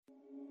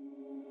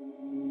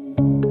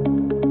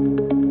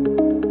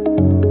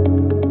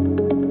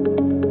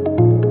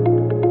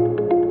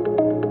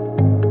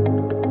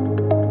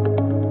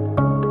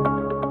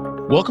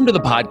Welcome to the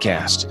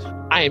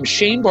podcast. I am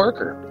Shane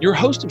Barker, your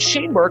host of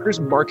Shane Barker's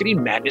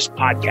Marketing Madness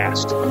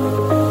podcast.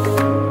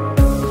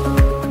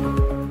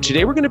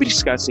 Today we're going to be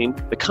discussing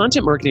the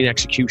content marketing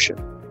execution.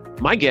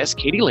 My guest,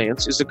 Katie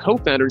Lance, is the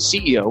co-founder and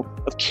CEO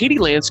of Katie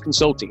Lance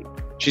Consulting.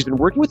 She's been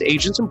working with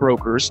agents and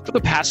brokers for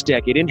the past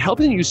decade in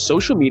helping them use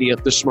social media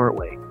the smart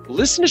way.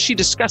 Listen as she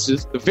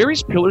discusses the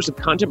various pillars of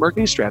content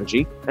marketing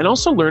strategy and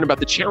also learn about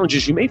the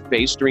challenges you may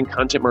face during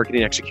content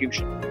marketing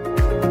execution.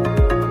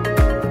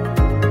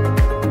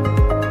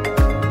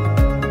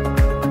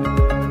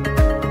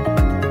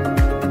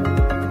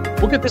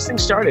 We'll get this thing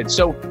started.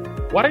 So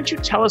why don't you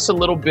tell us a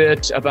little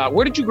bit about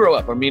where did you grow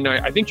up? I mean,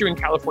 I think you're in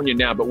California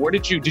now, but where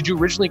did you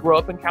originally grow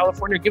up in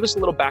California? Give us a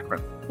little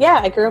background. Yeah,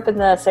 I grew up in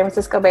the San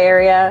Francisco Bay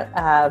Area,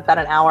 about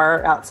an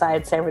hour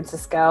outside San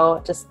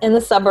Francisco, just in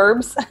the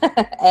suburbs,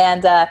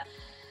 and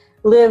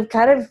lived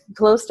kind of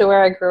close to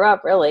where I grew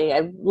up, really.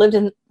 I've lived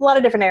in a lot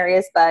of different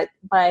areas, but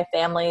my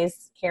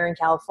family's here in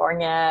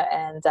California,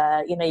 and,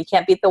 you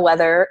can't beat the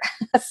weather.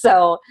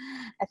 So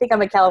I think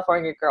I'm a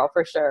California girl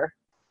for sure.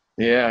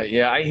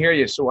 Yeah, I hear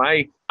you. So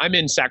I'm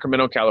in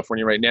Sacramento,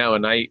 California right now,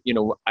 and I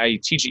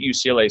teach at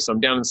UCLA, so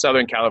I'm down in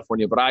Southern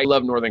California, but I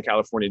love Northern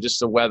California, just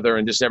the weather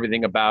and just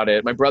everything about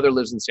it. My brother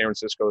lives in San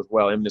Francisco as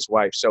well, him and his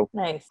wife. So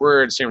nice.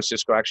 We're in San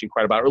Francisco actually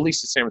quite about, or at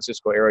least the San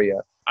Francisco area.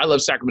 I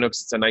love Sacramento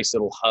because it's a nice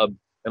little hub,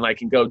 and I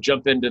can go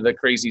jump into the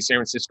crazy San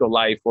Francisco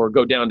life or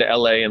go down to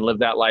LA and live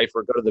that life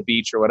or go to the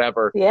beach or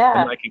whatever. Yeah.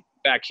 And I can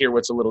back here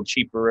what's a little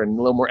cheaper and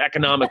a little more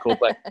economical.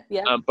 But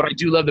yeah. But I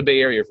do love the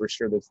Bay Area for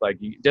sure. That's like,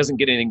 it doesn't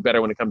get anything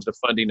better when it comes to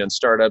funding and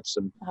startups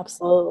and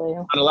absolutely.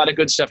 And a lot of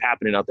good stuff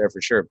happening out there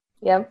for sure.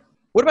 Yep.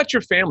 What about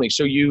your family?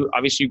 So you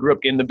grew up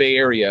in the Bay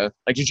Area.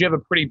 Like, did you have a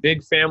pretty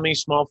big family,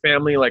 small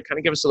family? Like, kind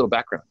of give us a little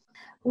background.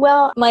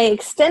 Well, my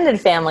extended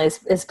family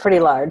is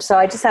pretty large. So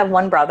I just have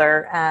one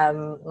brother.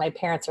 My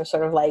parents are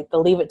sort of like the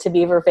Leave It to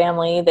Beaver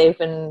family. They've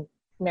been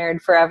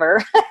married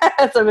forever.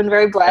 So I've been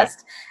very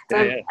blessed. Yeah.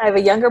 So I have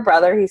a younger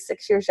brother. He's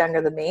 6 years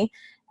younger than me.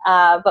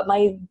 But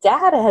my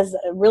dad has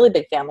a really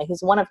big family.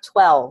 He's one of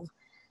 12.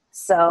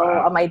 So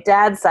wow. On my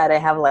dad's side, I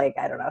have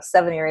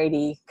 70 or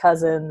 80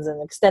 cousins and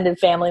extended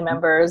family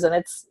members. And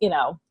it's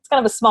kind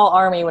of a small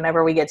army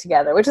whenever we get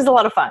together, which is a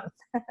lot of fun.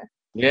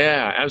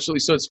 Yeah, absolutely.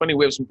 So it's funny,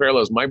 we have some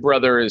parallels. My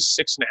brother is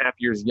 6.5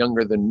 years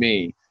younger than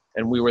me,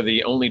 and we were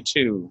the only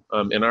two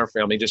in our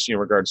family, just in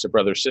regards to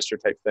brother-sister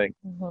type thing.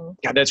 Mm-hmm.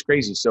 God, that's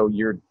crazy. So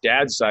your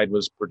dad's side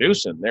was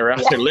producing. They were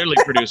out there literally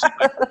producing,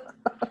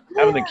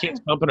 having the kids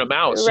pumping them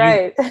out. So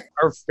right.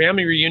 Our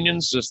family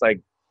reunions just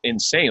like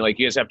insane. Like,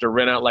 you guys have to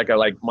rent out like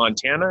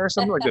Montana or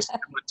something like this.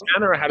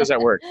 Montana, or how does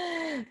that work?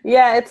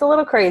 Yeah, it's a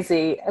little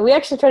crazy. We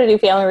actually try to do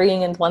family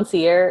reunions once a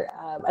year.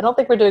 I don't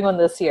think we're doing one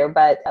this year,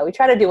 but we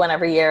try to do one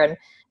every year, and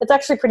it's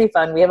actually pretty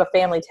fun. We have a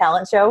family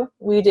talent show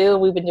we've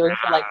been doing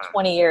for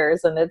 20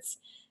 years, and it's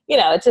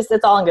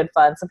all in good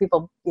fun. Some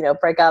people,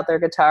 break out their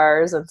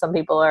guitars, and some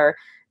people are,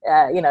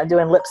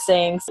 doing lip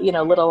syncs,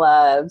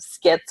 little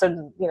skits,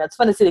 and, it's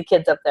fun to see the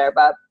kids up there,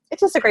 but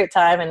it's just a great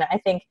time. And I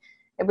think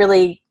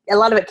a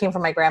lot of it came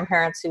from my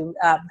grandparents who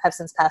have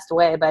since passed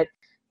away, but,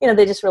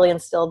 they just really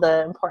instilled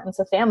the importance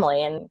of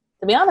family. And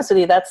to be honest with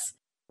you, that's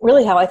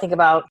really how I think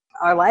about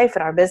our life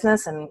and our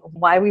business and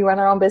why we run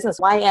our own business.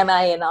 Why am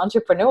I an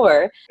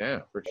entrepreneur? Yeah,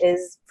 for sure.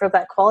 Is for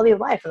that quality of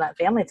life and that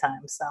family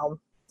time. So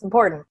it's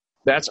important.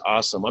 That's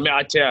awesome. I mean,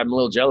 I tell you, I'm a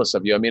little jealous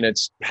of you. I mean,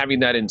 it's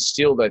having that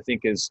instilled, I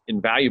think, is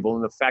invaluable.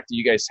 And the fact that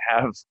you guys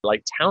have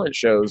talent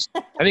shows,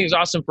 I think is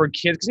awesome for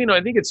kids. Because,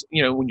 I think it's,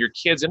 when you're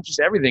kids and just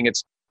everything,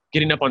 it's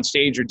getting up on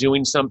stage or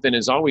doing something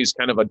is always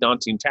kind of a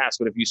daunting task.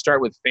 But if you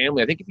start with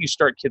family, I think if you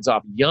start kids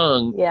off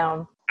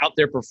young, out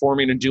there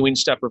performing and doing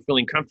stuff or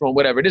feeling comfortable,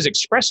 whatever it is,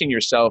 expressing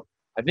yourself,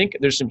 I think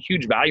there's some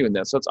huge value in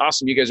that. So it's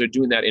awesome you guys are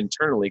doing that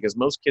internally, because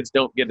most kids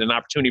don't get an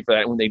opportunity for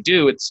that. And when they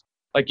do, it's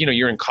like,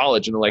 you're in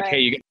college and they're like, right. Hey,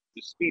 you get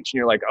this speech, and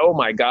you're like, oh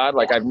my God,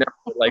 I've never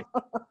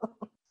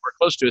we're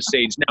close to a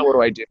stage. Now what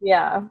do I do?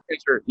 Yeah.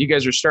 You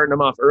guys are starting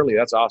them off early.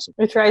 That's awesome.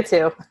 We try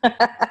to.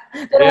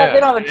 They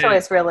don't have a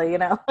choice, really,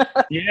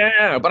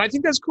 Yeah, but I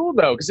think that's cool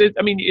though, because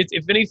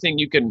if anything,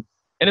 you can.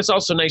 And it's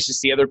also nice to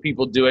see other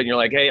people do it. And you're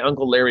like, hey,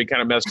 Uncle Larry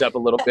kind of messed up a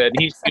little bit.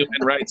 He's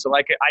human, right? So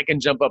I can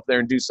jump up there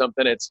and do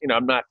something. It's,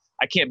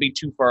 I can't be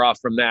too far off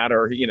from that,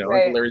 or, right.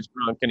 Uncle Larry's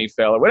drunk and he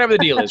fell, or whatever the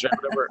deal is, right?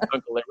 Whatever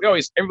Uncle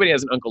Larry. Everybody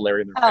has an Uncle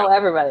Larry in their family.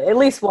 Everybody, at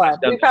least one.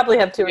 We probably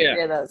have two or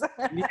three of those.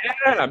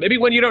 Yeah, maybe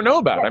one you don't know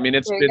about.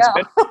 It's been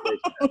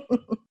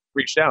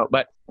reached out.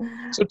 But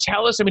so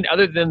tell us,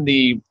 other than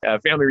the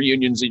family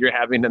reunions that you're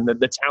having and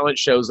the talent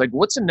shows,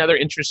 what's another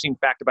interesting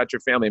fact about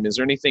your family? Is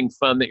there anything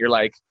fun that you're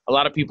like, a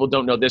lot of people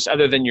don't know this,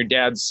 other than your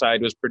dad's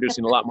side was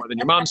producing a lot more than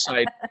your mom's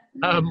side?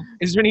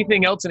 Is there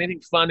anything else,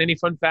 anything fun, any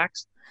fun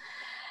facts?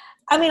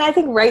 I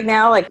think right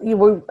now,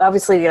 we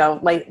obviously,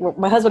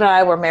 my husband and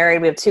I were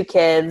married. We have two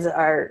kids,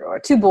 or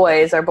two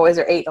boys. Our boys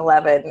are 8 and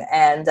 11.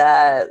 And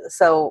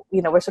so,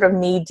 we're sort of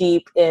knee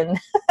deep in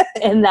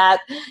that,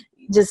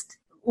 just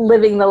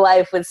living the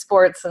life with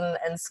sports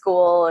and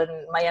school. And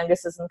my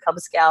youngest is in Cub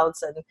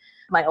Scouts, and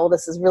my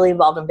oldest is really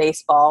involved in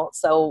baseball.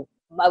 So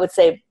I would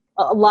say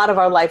a lot of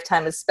our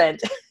lifetime is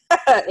spent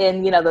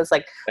in, those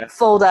like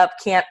fold up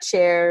camp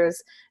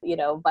chairs,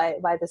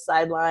 by the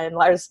sideline.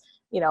 There's,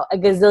 a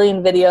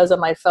gazillion videos on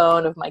my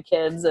phone of my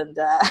kids, and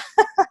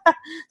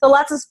so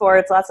lots of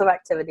sports, lots of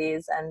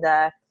activities,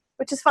 and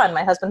which is fun.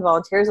 My husband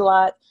volunteers a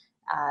lot.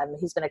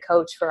 He's been a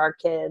coach for our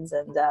kids,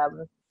 and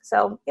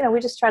so we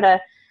just try to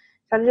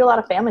do a lot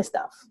of family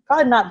stuff.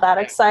 Probably not that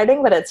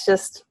exciting, but it's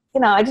just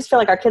I just feel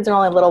like our kids are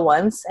only little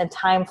ones, and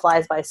time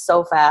flies by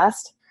so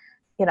fast.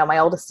 My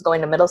oldest is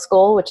going to middle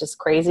school, which is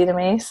crazy to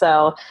me.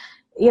 So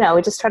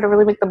we just try to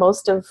really make the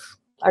most of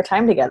our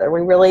time together.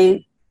 We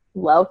really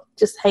love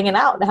just hanging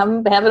out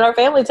and having our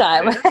family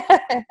time.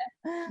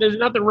 There's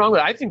nothing wrong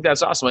with it. I think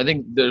that's awesome. I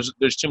think there's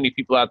too many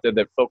people out there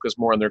that focus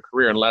more on their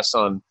career and less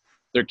on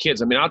their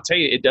kids. I mean, I'll tell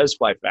you, it does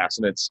fly fast.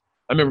 And I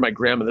remember my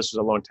grandma, this was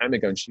a long time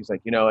ago, and she's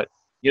like,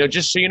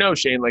 just so you know,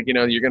 Shane, like,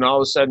 you're going to all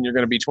of a sudden you're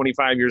going to be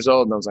 25 years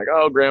old. And I was like,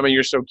 oh, grandma,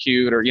 you're so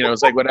cute. Or,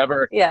 it's like,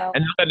 whatever. Yeah.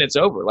 And then it's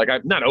over. Like,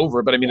 I'm not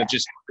over, but I mean, it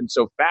just happened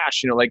so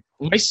fast. Like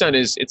my son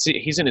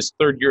he's in his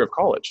third year of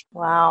college.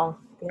 Wow.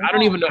 Yeah. I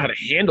don't even know how to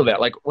handle that.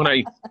 Like when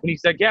he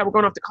said, yeah, we're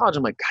going off to college.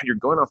 I'm like, God, you're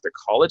going off to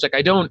college? Like,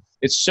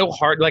 it's so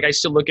hard. Like, I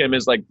still look at him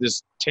as like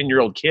this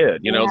 10-year-old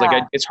kid, It's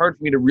like, it's hard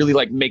for me to really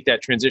like make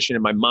that transition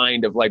in my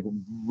mind of like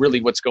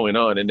really what's going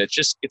on. And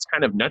it's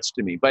kind of nuts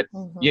to me, but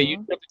yeah, you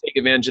have to take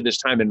advantage of this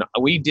time. And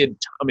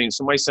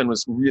so my son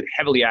was really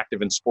heavily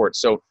active in sports.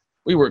 So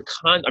we were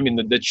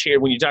the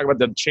chair, when you talk about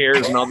the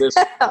chairs and all this,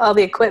 all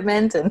the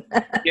equipment and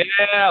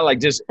yeah,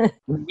 like just,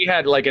 we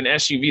had like an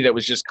SUV that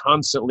was just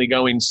constantly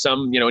going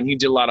and he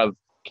did a lot of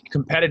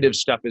competitive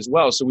stuff as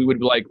well. So we would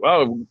be like,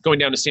 oh, going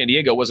down to San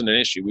Diego wasn't an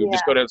issue. We would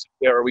just go down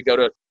there, or we go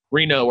to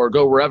Reno or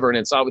go wherever. And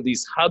it's all with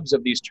these hubs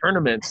of these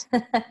tournaments.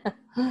 And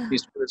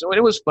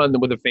it was fun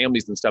with the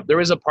families and stuff. There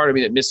is a part of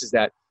me that misses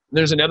that. And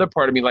there's another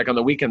part of me, like on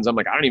the weekends, I'm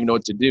like, I don't even know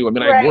what to do. I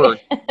mean, I work.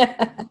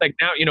 Like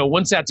now,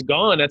 once that's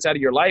gone, that's out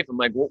of your life. I'm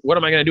like, what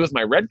am I going to do with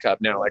my Red Cup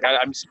now? Like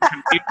I'm so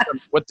confused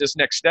on what this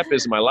next step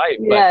is in my life.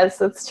 But yes,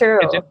 that's true.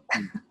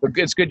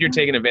 It's good you're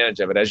taking advantage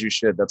of it, as you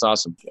should. That's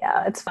awesome.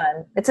 Yeah, it's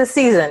fun. It's a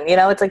season,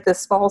 it's like this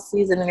small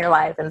season in your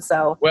life. And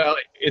so. Well,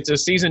 it's a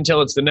season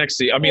till it's the next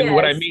season. I mean,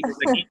 what I mean is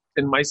like,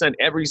 and my son,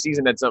 every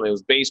season had something. It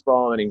was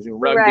baseball, and he was doing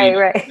rugby.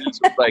 Right. And it was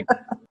like,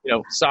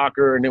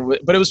 soccer,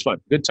 but it was fun.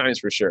 Good times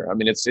for sure. I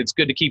mean, it's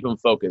good to keep them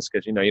focused,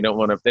 because you don't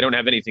want to. If they don't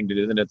have anything to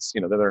do, then it's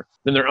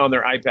then they're on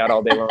their iPad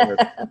all day long.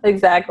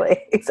 Exactly.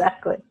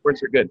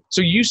 Sports are good.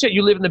 So you said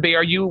you live in the Bay.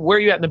 Where are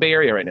you at in the Bay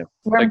Area right now?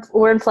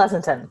 We're in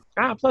Pleasanton.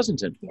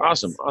 Pleasanton.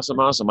 Yes.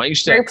 Awesome. I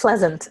used to very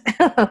pleasant.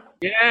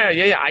 Yeah.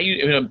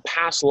 In a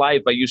past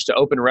life, I used to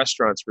open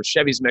restaurants for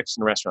Chevy's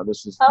Mexican Restaurant.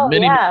 This was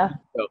many years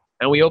ago.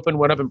 And we opened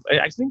one up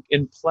I think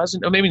in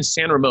Pleasant, maybe in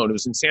San Ramon. It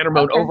was in San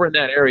Ramon, over in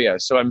that area.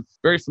 So I'm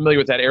very familiar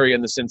with that area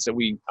in the sense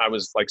that I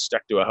was like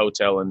stuck to a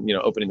hotel and,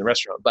 opening the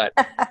restaurant. But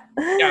yeah,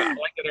 I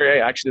like that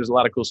area. Actually, there's a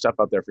lot of cool stuff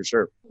out there for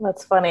sure.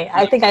 That's funny.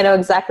 I think I know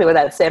exactly where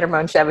that San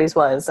Ramon Chevy's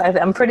was.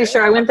 I'm pretty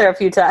sure I went there a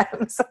few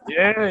times.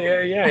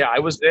 Yeah. I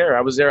was there.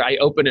 I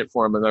opened it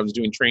for them, and I was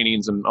doing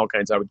trainings and all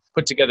kinds. I would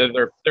put together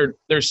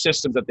their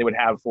systems that they would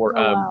have for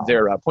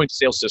their point of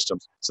sale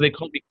systems. So they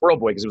called me Squirrel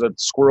Boy because it was a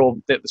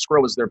squirrel. The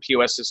squirrel was their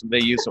POS system they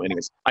use. So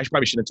anyways, I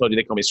probably shouldn't have told you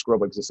they call me Squirrel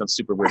Boy because it sounds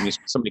super weird when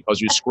somebody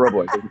calls you Squirrel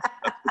Boy. That's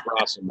super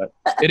awesome, but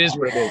it is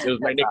what it is. It was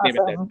my nickname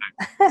at that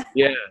time.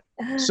 Yeah.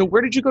 So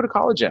where did you go to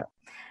college at?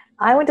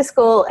 I went to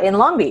school in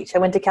Long Beach. I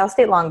went to Cal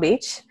State Long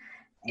Beach,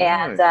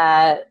 and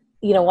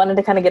wanted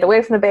to kind of get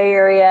away from the Bay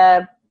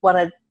Area.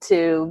 Wanted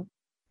to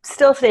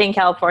still stay in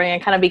California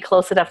and kind of be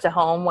close enough to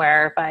home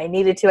where if I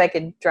needed to, I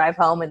could drive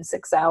home in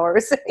 6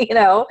 hours.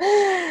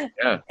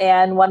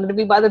 And wanted to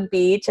be by the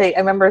beach. I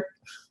remember,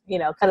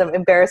 kind of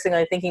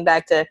embarrassingly thinking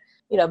back to,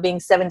 being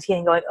 17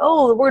 and going,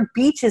 oh, the word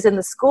beach is in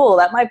the school.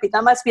 That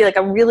must be like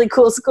a really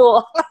cool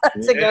school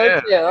to go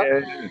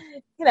to,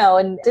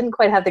 and didn't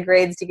quite have the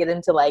grades to get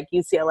into like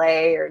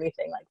UCLA or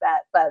anything like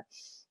that. But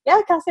yeah,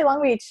 Cal State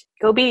Long Beach,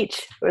 go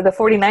beach. We're the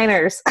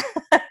 49ers.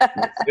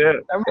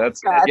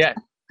 That's yeah.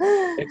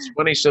 It's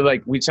funny. So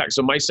like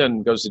so my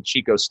son goes to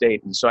Chico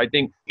State. And so I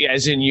think,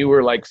 as in you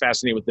were like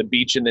fascinated with the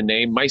beach in the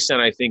name, my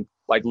son, I think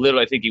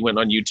literally, I think he went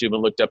on YouTube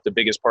and looked up the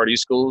biggest party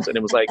schools. And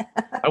it was like,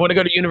 I want to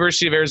go to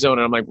University of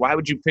Arizona. And I'm like, why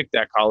would you pick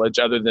that college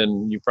other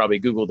than you probably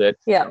Googled it?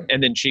 Yeah.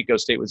 And then Chico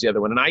State was the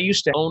other one. And I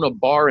used to own a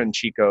bar in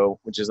Chico,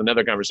 which is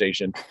another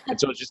conversation. And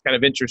so it's just kind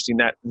of interesting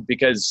that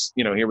because,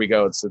 here we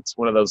go. It's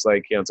one of those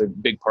like, it's a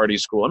big party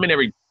school. I mean,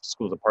 every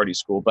school is a party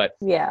school, but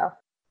yeah.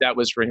 That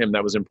was for him.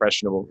 That was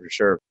impressionable for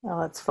sure. Oh,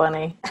 that's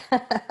funny.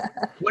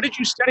 What did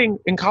you study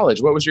in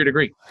college? What was your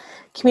degree?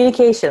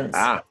 Communications.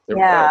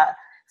 Yeah.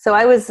 So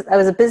I was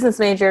a business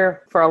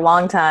major for a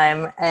long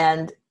time,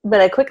 but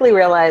I quickly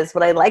realized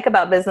what I like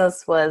about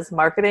business was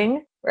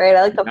marketing, right?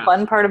 I like the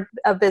fun part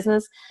of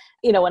business.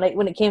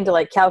 When it came to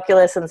like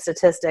calculus and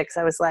statistics,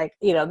 I was like,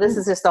 this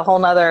is just a whole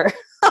nother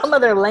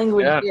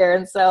language here.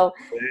 And so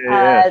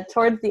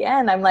towards the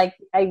end, I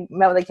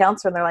met with a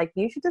counselor and they're like,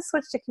 you should just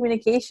switch to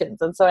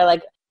communications. And so I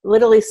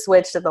literally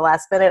switched at the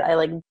last minute. I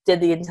like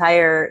did the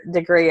entire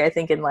degree, I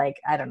think in like,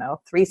 I don't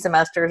know, 3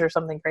 semesters or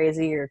something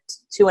crazy, or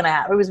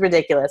 2.5. It was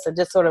ridiculous. I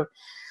just sort of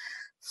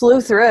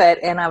flew through it.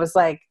 And I was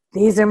like,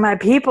 these are my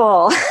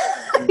people.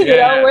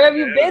 Where have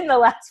you been the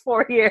last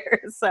 4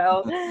 years?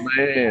 So,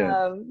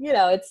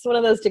 it's one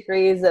of those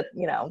degrees that,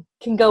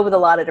 can go with a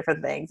lot of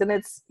different things. And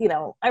it's,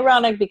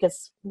 ironic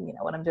because,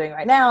 what I'm doing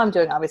right now, I'm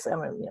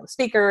a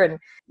speaker and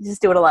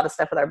just doing a lot of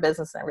stuff with our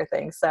business and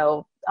everything.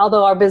 So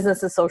although our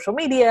business is social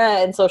media,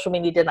 and social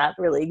media did not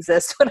really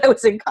exist when I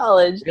was in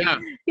college,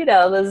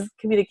 those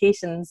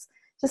communications,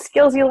 just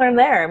skills you learn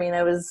there. I mean,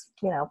 it was,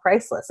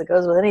 priceless. It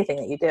goes with anything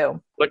that you do.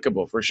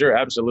 Applicable for sure.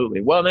 Absolutely.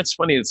 Well, that's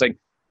funny. It's like,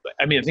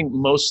 I think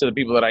most of the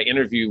people that I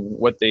interview,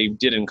 what they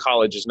did in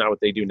college is not what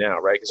they do now,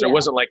 right? Because there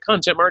wasn't like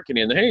content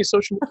marketing and hey,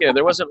 social media.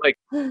 There wasn't like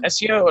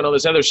SEO and all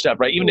this other stuff,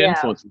 right? Even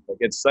influencers, like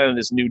it's kind of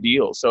this new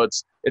deal. So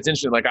it's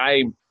interesting. Like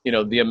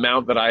the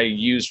amount that I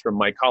use from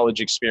my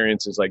college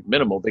experience is like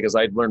minimal because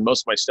I learned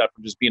most of my stuff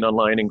from just being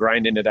online and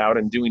grinding it out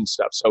and doing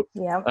stuff. So,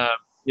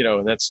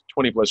 and that's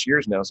 20 plus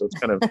years now. So it's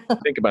kind of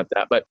think about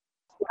that. But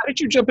how did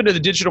you jump into the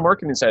digital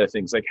marketing side of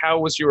things? Like, how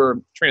was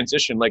your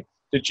transition? Like,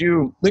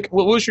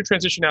 what was your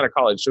transition out of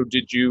college? So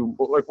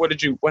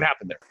what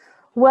happened there?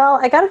 Well,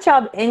 I got a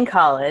job in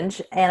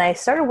college and I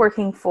started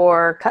working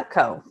for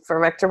Cutco for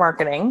vector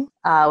marketing,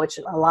 which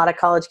a lot of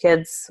college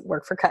kids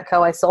work for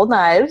Cutco. I sold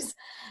knives.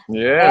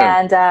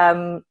 Yeah.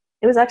 And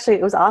it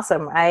was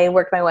awesome. I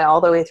worked my way all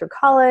the way through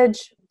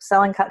college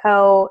selling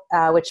Cutco,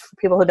 which for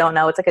people who don't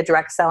know, it's like a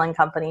direct selling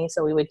company.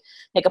 So we would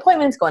make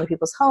appointments, go into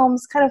people's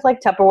homes, kind of like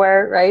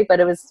Tupperware, right?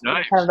 But it was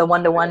kind of the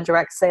one-to-one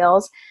direct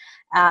sales.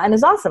 And it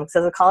was awesome because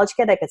as a college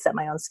kid, I could set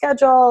my own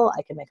schedule.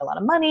 I could make a lot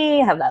of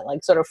money, have that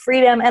like sort of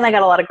freedom. And I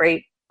got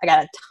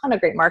a ton of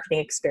great marketing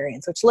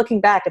experience, which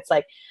looking back, it's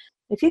like,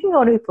 if you can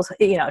go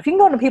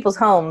into people's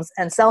homes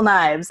and sell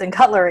knives and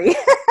cutlery,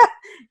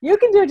 you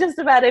can do just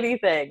about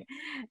anything.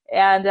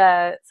 And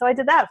so I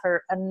did that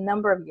for a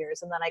number of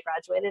years. And then I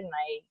graduated and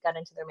I got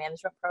into their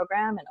management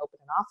program and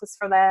opened an office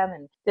for them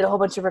and did a whole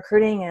bunch of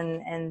recruiting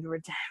and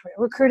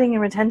recruiting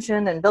and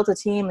retention and built a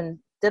team and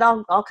did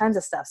all kinds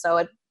of stuff. So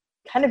it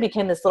kind of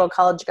became this little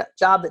college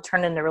job that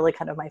turned into really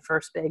kind of my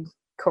first big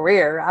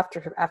career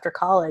after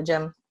college.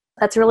 And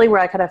that's really where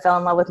I kind of fell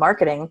in love with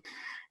marketing,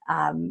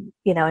 and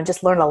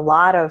just learned a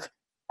lot of,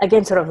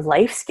 again, sort of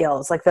life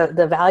skills, like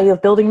the value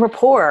of building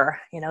rapport,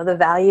 the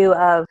value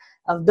of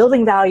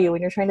building value when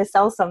you're trying to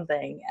sell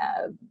something,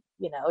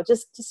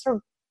 just sort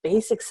of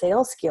basic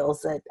sales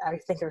skills that I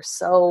think are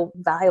so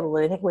valuable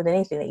with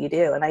anything that you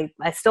do. And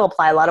I still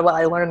apply a lot of what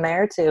I learned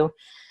there to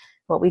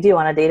what we do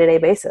on a day-to-day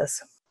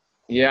basis.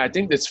 Yeah, I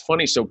think that's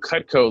funny. So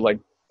Cutco, like,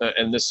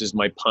 and this is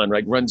my pun,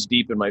 right, runs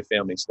deep in my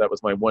family. So that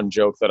was my one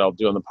joke that I'll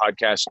do on the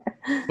podcast.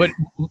 But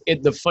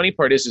the funny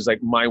part is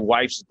like my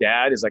wife's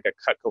dad is like a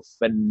Cutco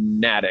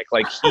fanatic.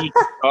 Like he,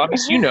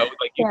 obviously,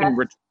 like you can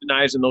return the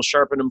knives and they'll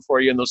sharpen them for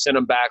you and they'll send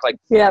them back. Like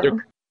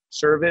their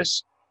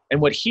service. And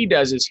what he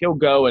does is he'll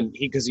go and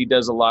because he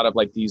does a lot of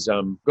like these,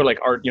 go to like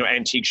art,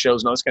 antique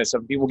shows and all this kind of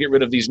stuff. People get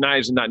rid of these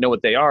knives and not know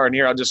what they are. And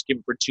here, I'll just give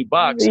them for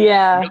 $2.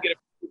 Yeah. He'll get it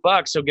for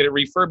 $2. So get it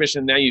refurbished.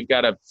 And now you've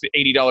got a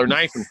 $80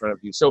 knife in front of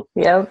you. So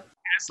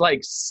has like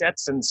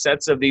sets and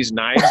sets of these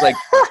knives. Like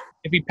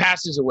if he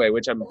passes away,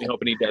 which I'm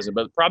hoping he doesn't,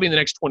 but probably in the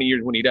next 20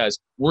 years when he does,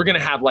 we're going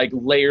to have like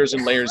layers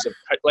and layers of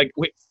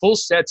full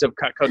sets of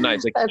Cutco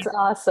knives. Like that's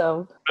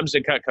awesome. Comes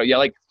to Cutco. Yeah.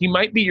 Like he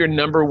might be your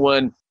number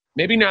one,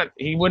 maybe not,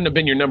 he wouldn't have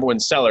been your number one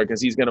seller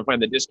because he's going to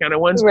find the discounted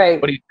ones,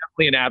 right? But he's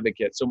definitely an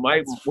advocate. So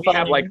we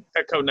have like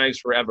Cutco knives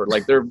forever.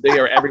 Like they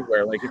are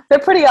everywhere. Like they're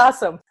pretty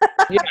awesome.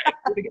 Yeah, if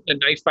we were to get in a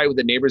knife fight with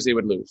the neighbors, they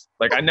would lose.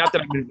 Like, not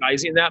that I'm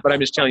advising that, but I'm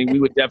just telling you, we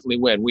would definitely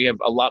win. We have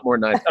a lot more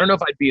knives. I don't know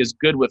if I'd be as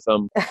good with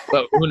them,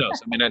 but who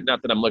knows? I mean,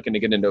 not that I'm looking to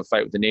get into a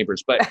fight with the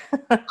neighbors, but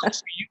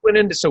so you went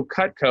into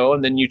Cutco,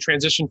 and then you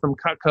transitioned from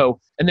Cutco,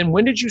 and then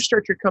when did you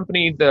start your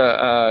company?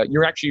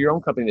 Your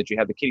own company that you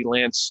had, the Katie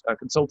Lance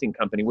Consulting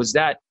Company. Was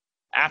that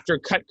after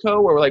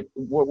Cutco, or like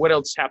what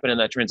else happened in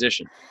that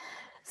transition?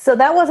 So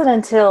that wasn't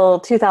until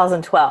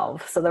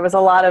 2012. So there was a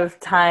lot of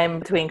time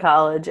between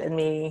college and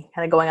me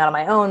kind of going out on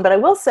my own. But I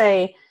will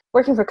say,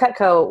 working for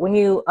Cutco, when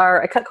you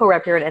are a Cutco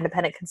rep, you're an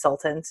independent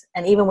consultant.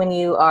 And even when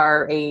you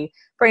are a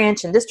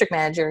branch and district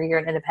manager, you're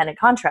an independent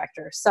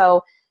contractor.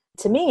 So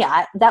to me,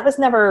 that was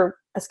never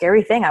a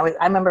scary thing. I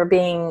remember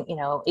being,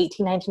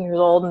 18, 19 years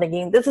old and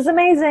thinking, this is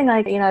amazing.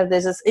 Like,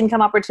 there's this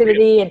income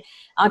opportunity and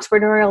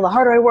entrepreneurial. The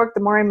harder I work,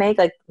 the more I make.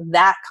 Like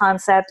that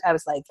concept, I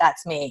was like,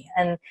 that's me.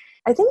 And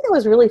I think that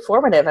was really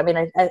formative. I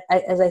mean,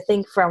 as I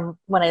think from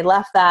when I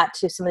left that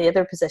to some of the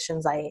other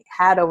positions I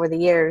had over the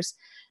years,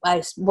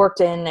 I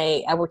worked in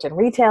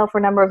retail for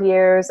a number of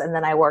years, and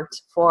then I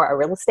worked for a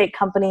real estate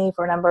company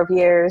for a number of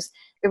years.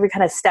 Every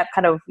kind of step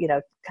kind of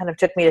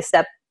took me to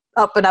step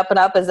up and up and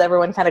up as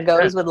everyone kind of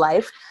goes with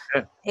life.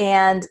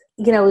 And,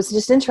 it was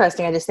just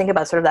interesting. I just think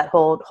about sort of that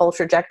whole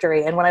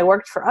trajectory. And when I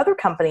worked for other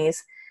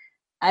companies,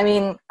 I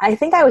mean, I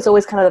think I was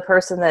always kind of the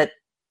person that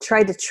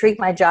tried to treat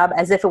my job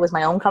as if it was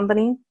my own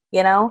company.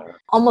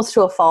 almost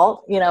to a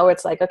fault, where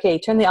it's like, okay,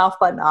 turn the off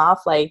button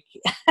off. Like,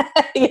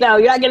 you're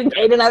not getting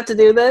paid enough to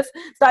do this.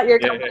 It's not your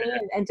company,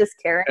 and just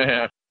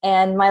caring.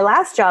 And my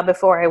last job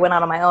before I went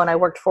out on my own, I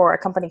worked for a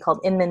company called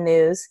Inman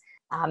News.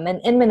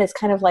 And Inman is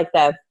kind of like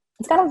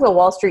it's kind of a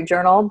Wall Street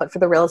Journal, but for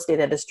the real estate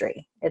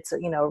industry. It's, a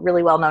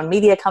really well-known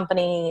media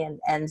company,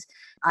 and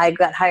I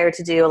got hired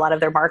to do a lot of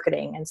their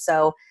marketing. And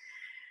so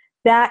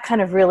that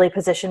kind of really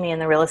positioned me in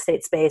the real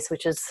estate space,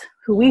 which is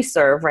who we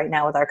serve right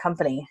now with our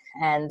company.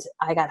 And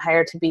I got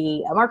hired to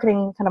be a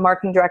marketing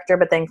director,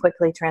 but then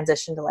quickly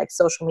transitioned to like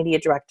social media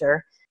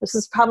director. This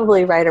is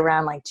probably right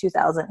around like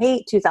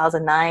 2008,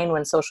 2009,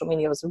 when social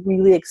media was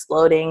really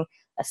exploding,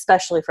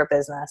 especially for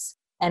business.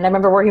 And I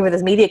remember working with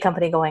this media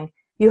company going,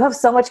 you have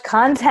so much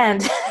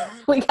content.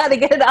 We got to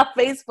get it on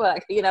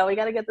Facebook. We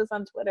got to get this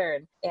on Twitter.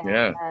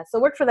 So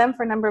worked for them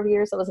for a number of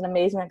years. It was an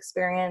amazing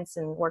experience,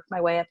 and worked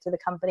my way up to the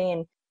company,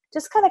 and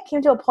just kind of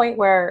came to a point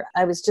where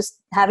I was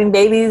just having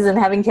babies and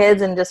having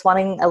kids and just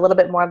wanting a little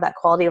bit more of that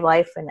quality of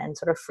life and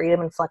sort of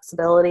freedom and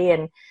flexibility.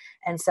 And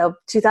so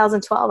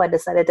 2012, I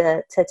decided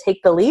to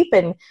take the leap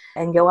and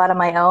go out on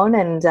my own,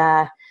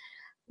 and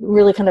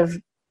really kind of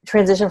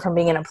transition from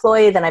being an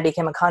employee. Then I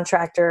became a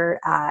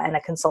contractor and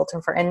a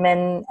consultant for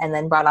Inman, and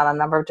then brought on a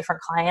number of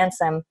different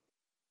clients. And,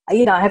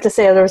 I have to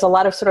say there was a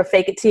lot of sort of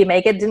fake it till you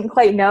make it. Didn't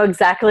quite know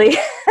exactly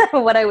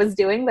what I was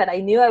doing, but I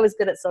knew I was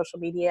good at social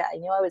media. I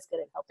knew I was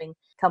good at helping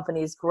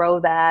companies grow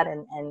that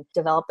and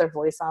develop their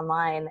voice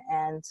online,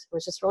 and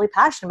was just really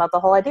passionate about the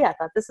whole idea. I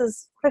thought, this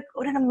is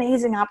what an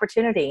amazing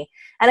opportunity.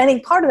 And I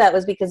think part of that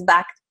was because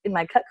back in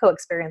my Cutco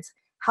experience,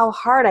 how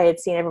hard I had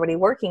seen everybody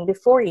working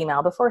before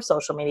email, before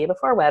social media,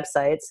 before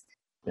websites.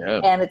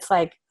 Yeah. And it's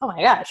like, oh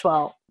my gosh,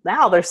 well,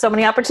 now there's so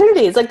many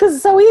opportunities. Like, this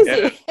is so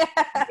easy.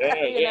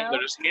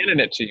 They're just handing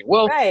it to you.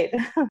 Well, right.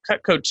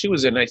 Cutco too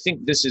and I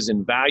think this is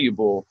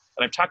invaluable.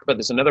 And I've talked about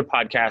this in other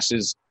podcasts,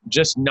 is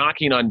just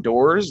knocking on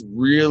doors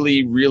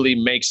really, really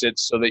makes it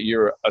so that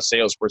you're a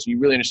salesperson. You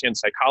really understand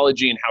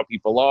psychology and how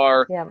people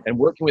are, and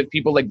working with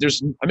people. Like I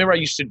remember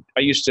I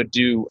used to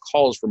do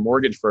calls for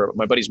mortgage for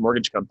my buddy's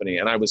mortgage company,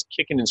 and I was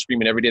kicking and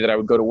screaming every day that I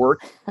would go to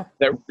work.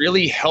 That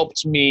really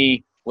helped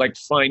me like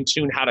fine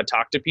tune how to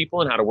talk to people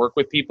and how to work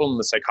with people and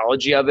the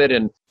psychology of it,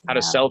 and how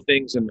to sell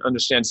things and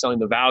understand selling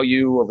the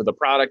value over the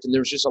product. And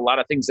there's just a lot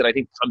of things that I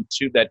think come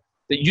to that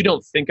you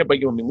don't think about.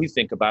 We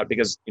think about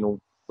because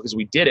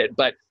we did it,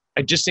 but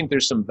I just think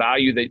there's some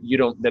value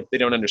that they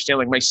don't understand.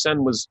 Like my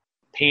son was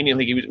painting,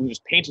 like he was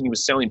painting, he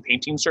was selling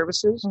painting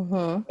services.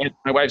 Mm-hmm. And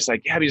my wife's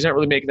like, yeah, but he's not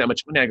really making that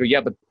much money. I go, yeah,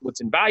 but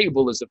what's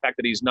invaluable is the fact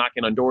that he's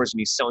knocking on doors and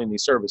he's selling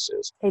these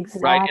services.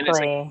 Exactly. Right. And it's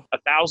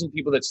like 1,000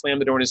 people that slam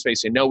the door in his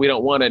face, say, no, we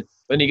don't want it.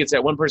 Then he gets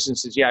that one person and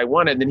says, yeah, I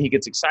want it. And then he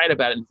gets excited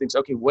about it and thinks,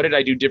 okay, what did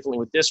I do differently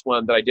with this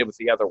one that I did with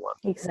the other one?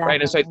 Exactly.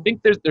 Right. And so I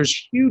think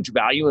there's huge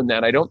value in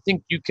that. I don't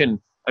think you can,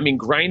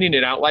 grinding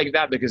it out like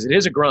that, because it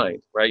is a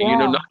grind, right? Yeah.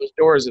 Knock those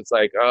doors. It's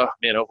like, oh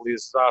man, hopefully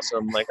this is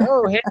awesome. Like,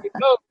 oh, hey,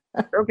 go.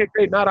 Okay,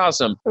 great. Not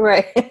awesome.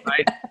 Right.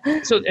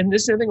 Right. So, and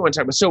this is the thing I want to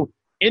talk about. So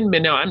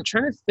Inman, now I'm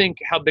trying to think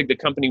how big the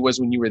company was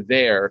when you were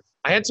there.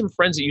 I had some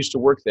friends that used to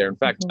work there. In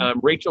fact,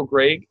 Rachel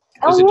Gregg.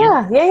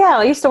 Yeah.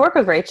 I used to work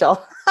with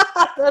Rachel.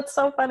 That's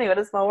so funny. What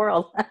a small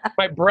world.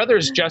 My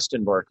brother's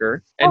Justin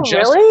Barker. And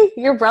really?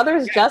 Your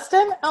brother's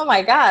Justin? Oh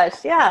my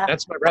gosh. Yeah.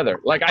 That's my brother.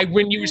 Like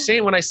when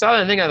I saw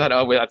that thing, I thought,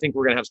 I think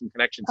we're going to have some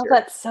connections here.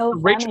 That's so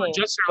funny. Rachel and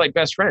Justin are like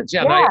best friends.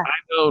 Yeah. I've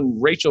known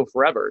Rachel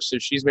forever. So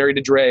she's married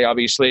to Dre,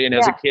 obviously, and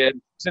has a kid.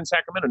 She's in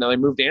Sacramento. Now they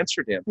moved to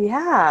Amsterdam.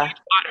 Yeah. She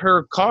bought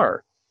her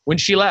car when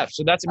she left.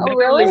 So that's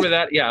really where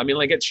that,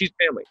 she's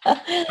family.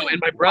 And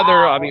my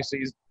brother,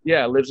 obviously,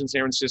 lives in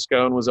San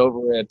Francisco and was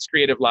over at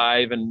Creative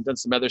Live and done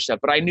some other stuff.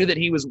 But I knew that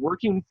he was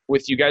working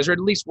with you guys, or at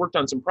least worked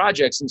on some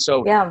projects. And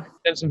so done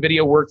some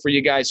video work for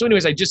you guys. So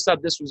anyways, I just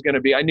thought this was going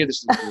to be, I knew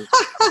this was going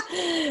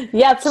to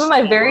be. Some of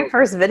my very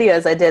first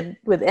videos I did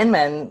with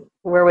Inman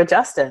were with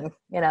Justin.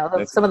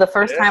 Some of the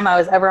first time I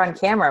was ever on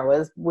camera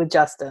was with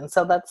Justin.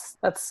 So that's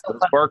so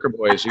Barker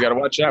boys. You got to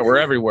watch out. We're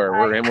everywhere.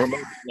 We're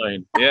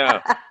multiplying. Yeah.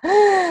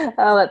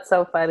 Oh, that's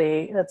so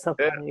funny. That's so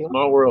funny.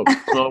 Small world.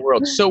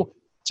 So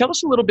tell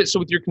us a little bit. So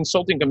with your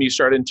consulting company you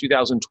started in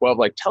 2012,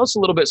 like tell us a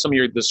little bit some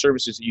of the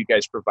services that you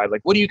guys provide.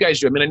 Like what do you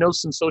guys do? I know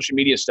some social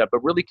media stuff,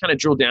 but really kind of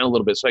drill down a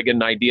little bit so I get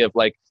an idea of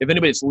like if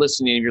anybody's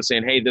listening and you're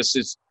saying, hey, this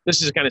is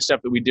the kind of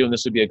stuff that we do and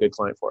this would be a good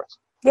client for us.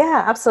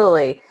 Yeah,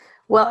 absolutely.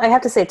 Well, I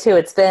have to say too,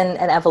 it's been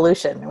an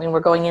evolution. We're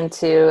going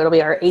it'll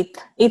be our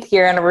eighth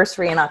year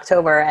anniversary in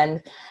October.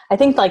 And I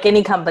think like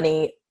any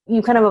company,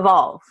 you kind of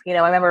evolve. I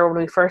remember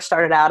when we first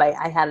started out,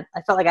 I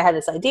felt like I had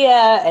this idea,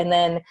 and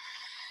then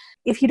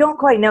if you don't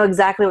quite know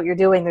exactly what you're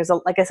doing, there's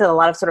like I said, a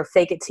lot of sort of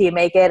fake it till you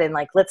make it, and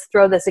like, let's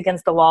throw this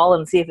against the wall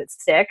and see if it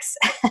sticks.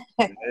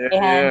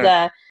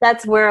 And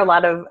that's where a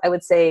lot of, I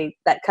would say,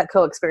 that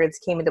Cutco experience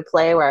came into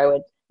play, where I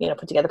would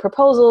put together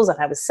proposals, and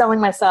I was selling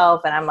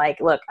myself. And I'm like,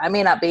 look, I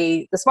may not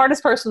be the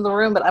smartest person in the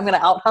room, but I'm going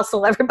to out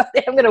hustle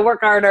everybody. I'm going to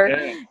work harder,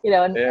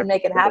 and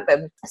make it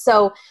happen.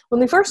 So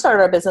when we first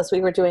started our business,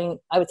 we were doing,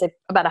 I would say,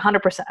 about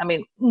 100%. I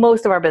mean,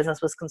 most of our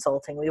business was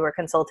consulting. We were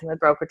consulting with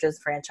brokerages,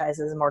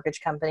 franchises,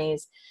 mortgage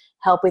companies,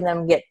 helping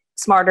them get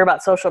smarter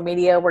about social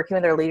media, working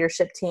with their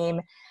leadership team.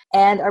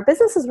 And our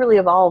business has really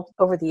evolved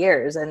over the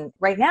years. And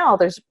right now,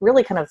 there's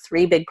really kind of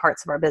three big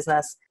parts of our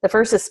business. The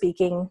first is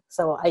speaking.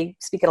 So I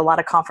speak at a lot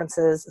of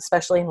conferences,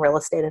 especially in real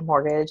estate and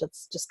mortgage.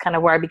 It's just kind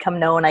of where I become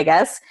known, I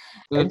guess,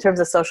 in terms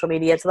of social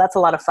media. So that's a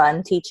lot of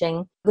fun,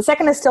 teaching. The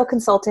second is still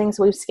consulting.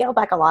 So we've scaled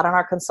back a lot on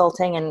our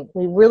consulting, and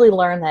we really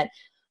learned that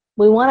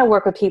we want to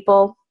work with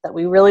people that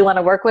we really want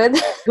to work with,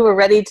 who are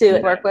ready to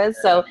work with.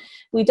 So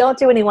we don't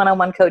do any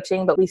one-on-one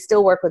coaching, but we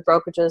still work with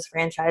brokerages,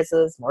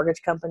 franchises,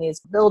 mortgage companies,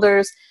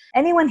 builders,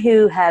 anyone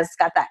who has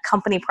got that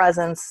company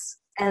presence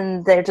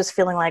and they're just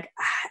feeling like,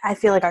 I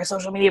feel like our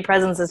social media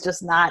presence is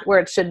just not where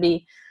it should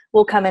be.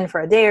 We'll come in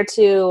for a day or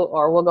two,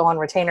 or we'll go on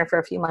retainer for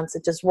a few months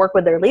and just work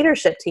with their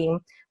leadership team.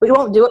 We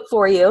won't do it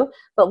for you,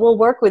 but we'll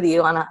work with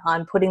you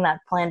on putting that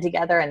plan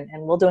together, and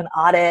we'll do an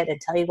audit and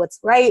tell you what's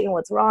right and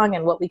what's wrong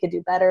and what we could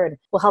do better, and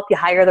we'll help you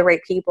hire the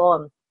right people.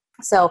 And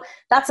so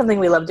that's something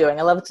we love doing.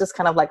 I love just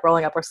kind of like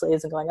rolling up our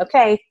sleeves and going,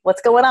 okay,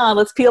 what's going on?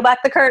 Let's peel back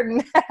the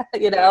curtain,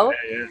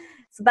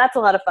 So that's a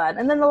lot of fun.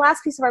 And then the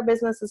last piece of our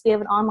business is we have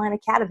an online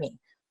academy.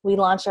 We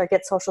launched our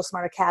Get Social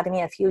Smart Academy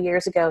a few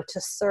years ago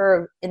to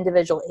serve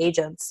individual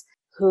agents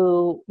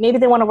who maybe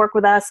they want to work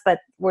with us, but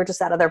we're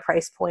just out of their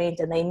price point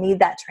and they need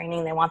that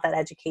training. They want that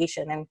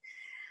education. And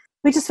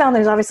we just found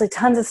there's obviously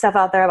tons of stuff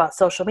out there about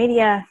social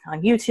media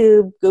on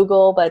YouTube,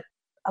 Google, but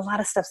a lot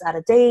of stuff's out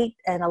of date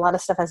and a lot of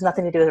stuff has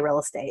nothing to do with real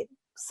estate.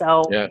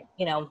 So,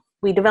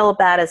 we developed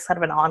that as kind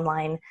of an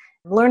online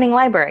learning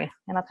library,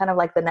 kind of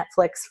like the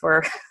Netflix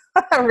for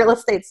real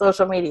estate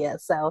social media.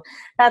 So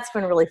that's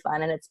been really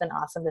fun. And it's been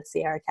awesome to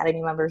see our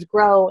Academy members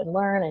grow and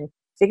learn and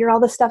figure all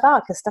this stuff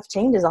out, because stuff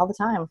changes all the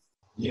time.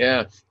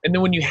 Yeah. And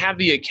then when you have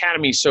the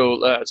academy,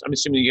 so I'm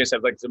assuming you guys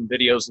have like some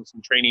videos and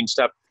some training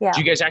stuff. Yeah. Do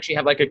you guys actually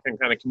have like a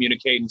kind of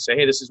communicate and say,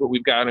 hey, this is what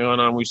we've got going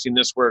on. We've seen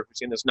this work. We've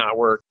seen this not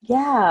work.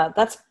 Yeah.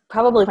 That's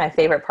probably my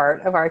favorite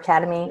part of our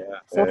academy.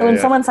 So when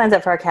someone signs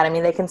up for our academy,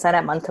 they can sign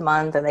up month to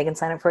month, and they can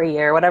sign up for a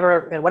year,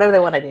 whatever they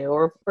want to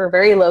do. We're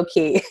very low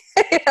key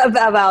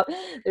about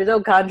there's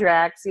no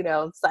contracts,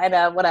 sign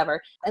up, whatever.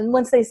 And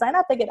once they sign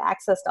up, they get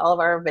access to all of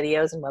our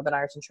videos and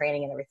webinars and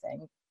training and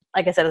everything.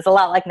 Like I said, it's a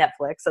lot like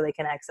Netflix, so they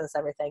can access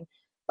everything.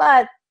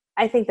 But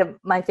I think that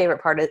my favorite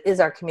part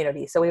is our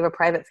community. So we have a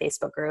private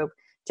Facebook group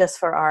just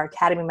for our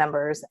Academy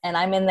members. And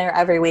I'm in there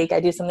every week. I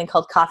do something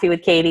called Coffee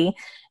with Katie,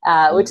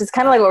 which is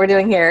kind of like what we're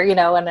doing here,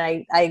 and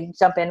I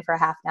jump in for a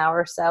half an hour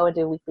or so and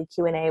do weekly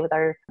Q&A with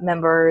our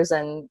members.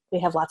 And we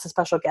have lots of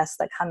special guests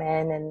that come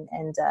in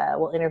and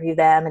we'll interview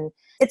them. And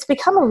it's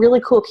become a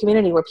really cool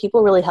community where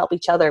people really help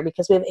each other,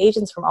 because we have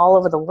agents from all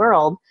over the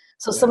world.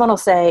 So someone will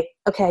say,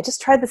 okay, I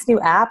just tried this new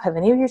app. Have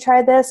any of you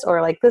tried this?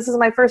 Or like, this is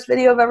my first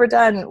video I've ever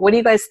done. What do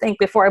you guys think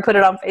before I put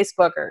it on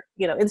Facebook or,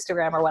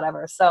 Instagram or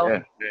whatever? So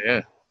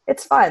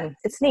it's fun.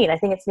 It's neat. I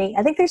think it's neat.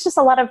 I think there's just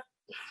a lot of,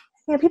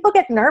 people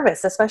get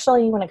nervous,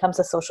 especially when it comes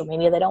to social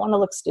media. They don't want to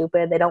look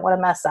stupid. They don't want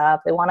to mess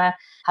up. They want to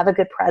have a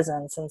good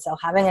presence. And so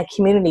having a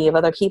community of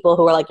other people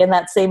who are like in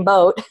that same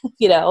boat,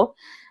 I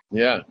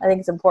think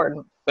it's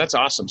important. That's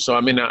awesome. So,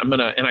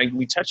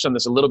 we touched on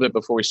this a little bit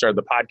before we started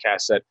the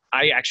podcast, that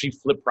I actually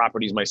flip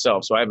properties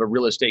myself. So I have a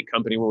real estate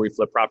company where we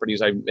flip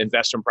properties. I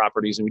invest in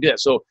properties and we do that.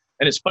 So,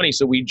 and it's funny.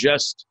 So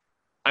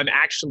I'm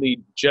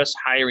actually just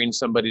hiring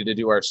somebody to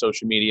do our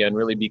social media and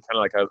really be kind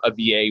of like a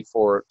VA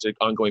for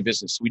ongoing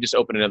business. We just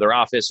opened another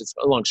office. It's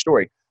a long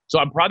story. So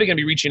I'm probably going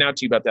to be reaching out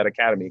to you about that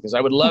academy, because I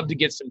would love to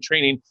get some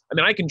training.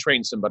 I can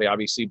train somebody,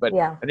 obviously, but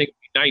I think it'd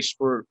be nice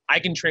I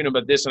can train them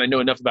about this, and I know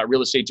enough about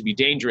real estate to be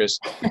dangerous,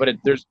 but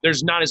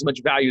there's not as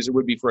much value as it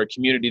would be for a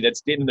community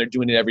that's they're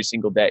doing it every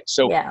single day.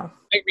 So I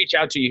might reach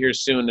out to you here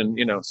soon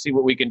and, see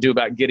what we can do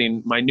about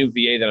getting my new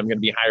VA that I'm going to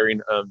be hiring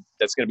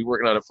that's going to be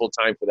working on it full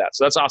time for that.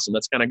 So that's awesome.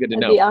 That's kind of good to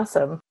know. That'd be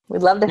awesome.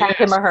 We'd love to have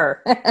him or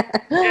her.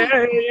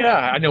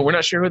 Yeah. I know we're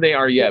not sure who they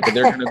are yet, but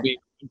they're going to be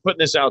putting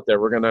this out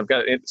there. I've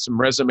got some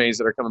resumes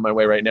that are coming my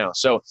way right now.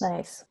 So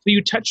nice. So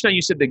you touched on,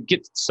 you said the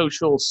Get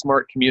Social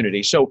Smart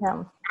community. So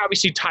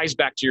obviously ties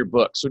back to your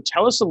book. So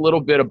tell us a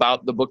little bit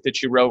about the book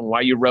that you wrote and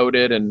why you wrote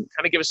it, and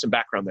kind of give us some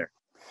background there.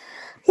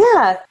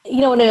 Yeah.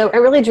 I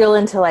really drill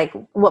into like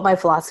what my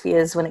philosophy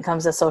is when it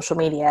comes to social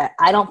media.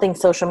 I don't think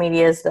social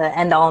media is the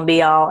end all and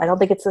be all. I don't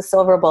think it's a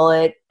silver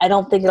bullet. I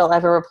don't think it'll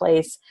ever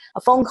replace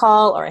a phone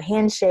call or a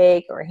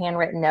handshake or a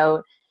handwritten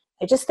note.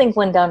 I just think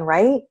when done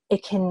right,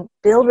 it can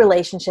build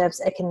relationships.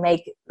 It can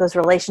make those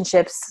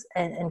relationships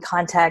and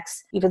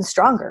contacts even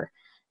stronger.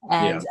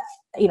 And,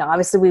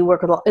 obviously we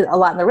work with a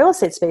lot in the real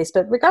estate space,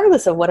 but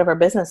regardless of whatever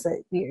business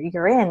that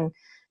you're in,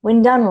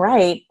 when done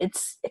right, it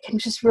can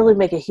just really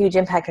make a huge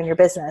impact on your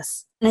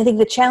business. And I think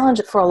the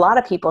challenge for a lot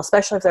of people,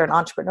 especially if they're an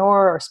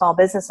entrepreneur or a small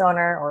business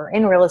owner or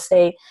in real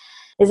estate,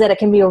 is that it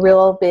can be a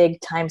real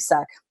big time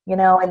suck,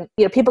 and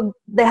people,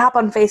 they hop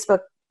on Facebook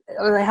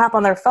or they hop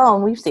on their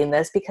phone. We've seen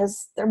this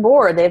because they're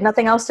bored. They have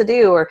nothing else to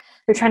do, or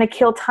they're trying to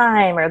kill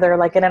time, or they're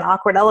like in an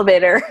awkward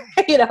elevator,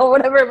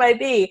 whatever it might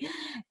be.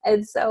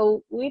 And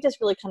so we just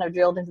really kind of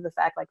drilled into the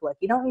fact, like, look,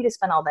 you don't need to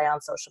spend all day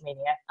on social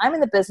media. I'm in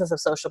the business of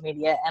social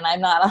media, and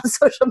I'm not on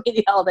social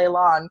media all day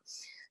long.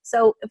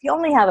 So if you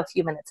only have a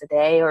few minutes a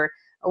day or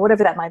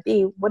whatever that might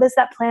be, what does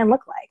that plan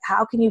look like?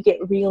 How can you get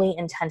really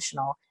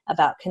intentional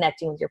about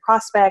connecting with your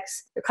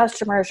prospects, your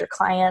customers, your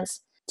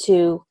clients,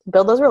 to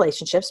build those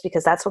relationships,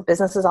 because that's what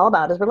business is all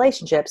about, is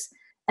relationships.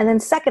 And then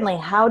secondly,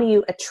 how do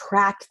you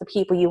attract the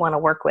people you want to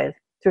work with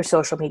through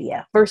social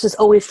media versus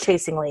always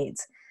chasing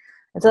leads?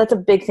 And so that's a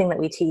big thing that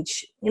we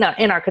teach,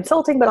 in our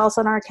consulting, but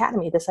also in our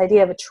academy, this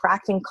idea of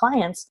attracting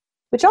clients,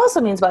 which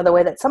also means, by the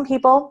way, that some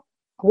people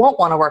won't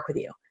want to work with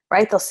you,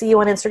 right? They'll see you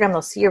on Instagram,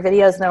 they'll see your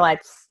videos, and they're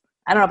like,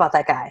 I don't know about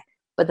that guy.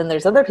 But then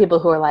there's other people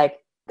who are like,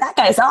 that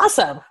guy's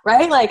awesome,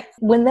 right? Like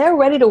when they're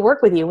ready to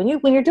work with you, when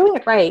you're doing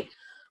it right,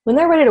 when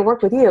they're ready to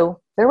work with you,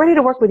 they're ready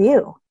to work with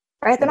you,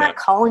 right? They're not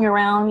calling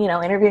around,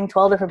 interviewing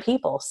 12 different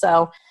people.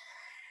 So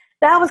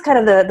that was kind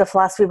of the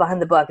philosophy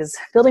behind the book, is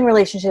building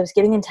relationships,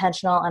 getting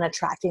intentional, and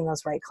attracting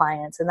those right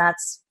clients. And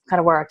that's kind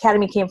of where our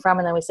academy came from.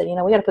 And then we said,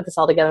 we got to put this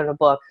all together in a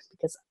book,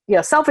 because,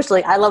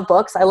 selfishly, I love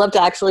books. I love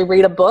to actually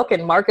read a book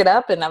and mark it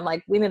up. And I'm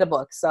like, we need a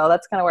book. So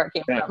that's kind of where it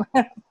came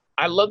from.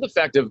 I love the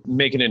fact of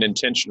making it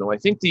intentional. I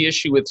think the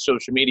issue with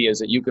social media is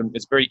that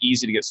it's very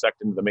easy to get sucked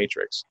into the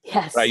matrix.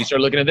 Yes. Right. You start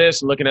looking at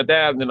this and looking at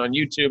that. And then on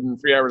YouTube, and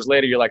 3 hours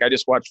later, you're like, I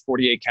just watched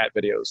 48 cat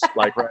videos.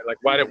 Like, right.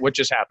 Like, what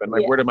just happened?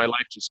 Like, where did my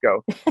life just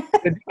go?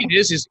 It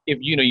is if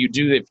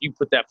you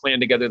put that plan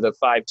together, the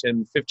 5,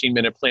 10,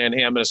 15-minute plan,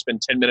 hey, I'm going to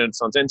spend 10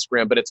 minutes on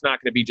Instagram, but it's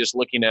not going to be just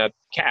looking at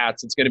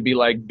cats. It's going to be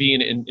like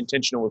being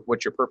intentional with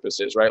what your purpose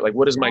is, right? Like,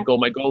 what is my goal?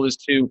 My goal is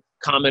to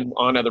comment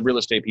on other real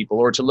estate people,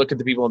 or to look at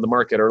the people in the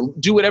market, or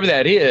do whatever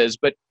that is.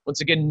 But once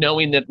again,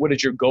 knowing that what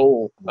is your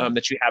goal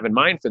that you have in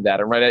mind for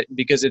that, and right,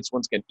 because it's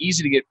once again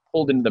easy to get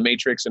pulled into the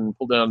matrix and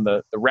pulled down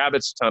the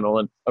rabbit's tunnel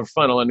and a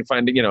funnel, and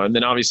find and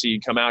then obviously you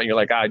come out and you're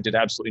like, I did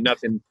absolutely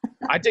nothing.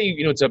 I tell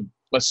you, it's a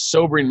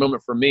sobering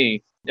moment for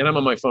me, and I'm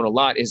on my phone a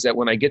lot, is that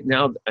when I get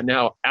now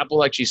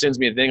Apple actually sends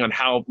me a thing on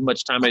how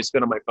much time I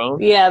spend on my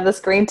phone. Yeah, the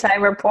screen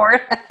time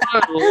report.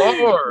 Good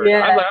Lord.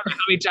 Yeah. I don't know how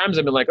many times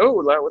I've been like,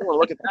 oh, I don't want to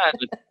look at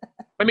that.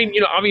 I mean,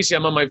 obviously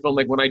I'm on my phone,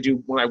 like when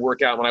I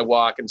work out, when I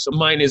walk. And so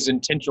mine is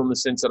intentional in the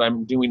sense that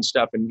I'm doing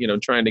stuff and,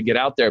 trying to get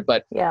out there.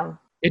 But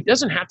it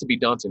doesn't have to be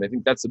daunting. I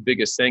think that's the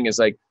biggest thing, is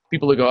like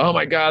people who go, oh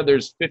my God,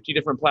 there's 50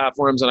 different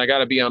platforms and I got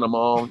to be on them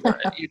all.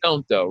 You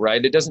don't though,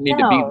 right? It doesn't need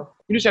to be.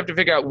 You just have to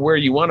figure out where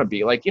you want to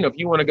be. Like, if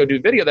you want to go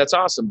do video, that's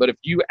awesome. But if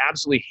you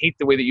absolutely hate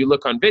the way that you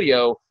look on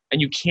video and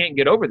you can't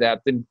get over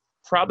that, then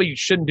probably you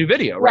shouldn't do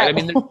video, right? I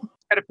mean, you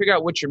got to figure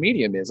out what your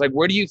medium is. Like,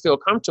 where do you feel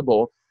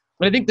comfortable?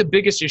 But I think the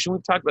biggest issue,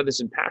 we've talked about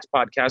this in past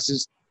podcasts,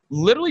 is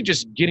literally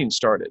just getting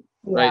started,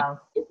 right?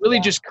 It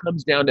really just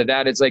comes down to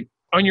that. It's like,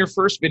 on your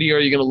first video, are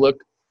you going to look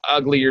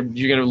ugly? You're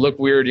going to look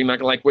weird? You're not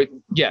going to like, wait,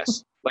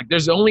 yes. Like,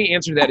 there's the only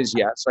answer to that is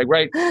yes. Like,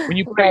 right, when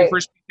you put out your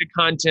first piece of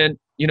content,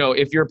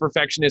 if you're a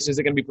perfectionist, is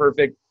it going to be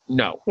perfect?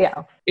 No.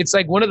 Yeah. It's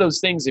like one of those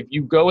things, if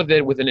you go with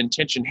it with an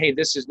intention, hey,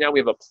 now we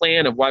have a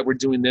plan of why we're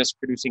doing this,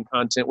 producing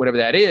content, whatever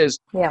that is.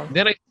 Yeah.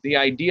 Then the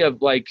idea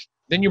of like,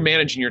 then you're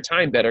managing your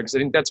time better, because I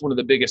think that's one of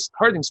the biggest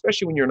hard things,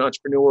 especially when you're an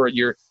entrepreneur or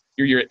you're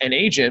an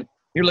agent.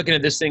 You're looking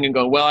at this thing and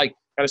going, well, I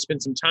got to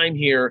spend some time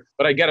here,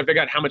 but I got to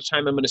figure out how much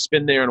time I'm going to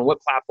spend there and on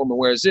what platform and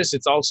where is this.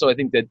 It's also, I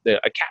think that the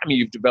academy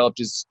you've developed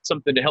is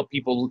something to help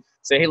people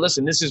say, hey,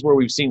 listen, this is where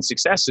we've seen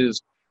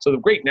successes. So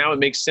great, now it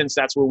makes sense.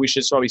 That's where we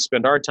should probably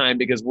spend our time,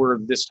 because we're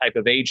this type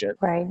of agent.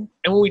 Right.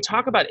 And when we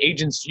talk about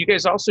agents, you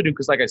guys also do,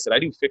 because like I said, I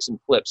do fix and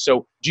flips.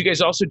 So do you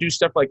guys also do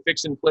stuff like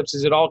fix and flips?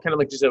 Is it all kind of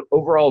like just an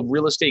overall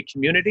real estate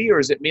community, or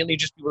is it mainly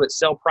just people that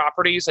sell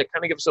properties? Like,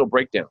 kind of give us a little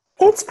breakdown.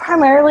 It's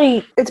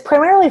primarily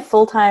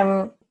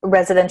full-time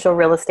residential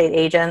real estate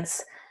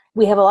agents.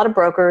 We have a lot of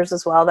brokers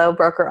as well, though,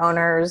 broker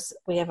owners.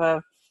 We have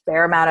a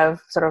fair amount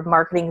of sort of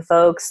marketing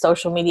folks,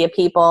 social media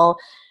people,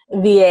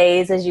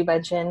 VAs, as you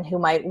mentioned, who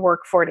might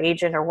work for an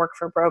agent or work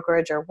for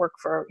brokerage or work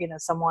for,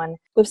 someone.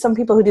 We have some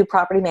people who do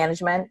property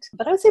management,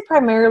 but I would say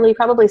primarily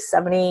probably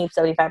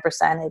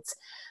 70-75%. It's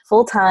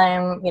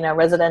full-time,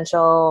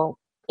 residential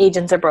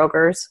agents or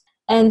brokers.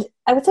 And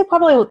I would say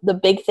probably the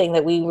big thing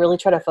that we really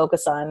try to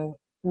focus on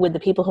with the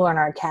people who are in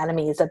our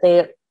academy is that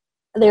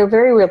they're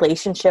very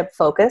relationship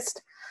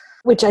focused,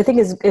 which I think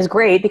is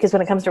great, because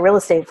when it comes to real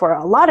estate, for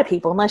a lot of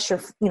people, unless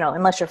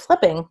you're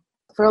flipping,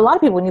 for a lot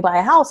of people, when you buy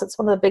a house, it's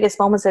one of the biggest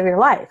moments of your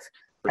life,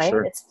 right?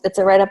 Sure. It's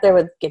right up there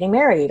with getting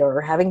married or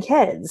having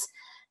kids.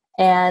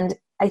 And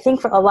I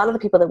think for a lot of the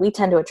people that we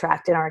tend to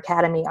attract in our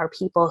academy are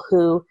people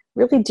who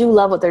really do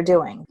love what they're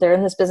doing. They're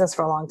in this business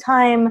for a long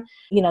time.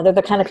 They're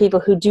the kind of people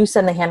who do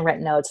send the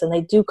handwritten notes, and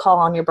they do call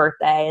on your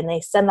birthday, and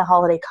they send the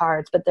holiday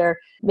cards, but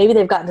maybe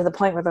they've gotten to the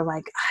point where they're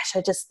like,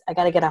 gosh, I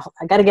got to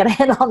get a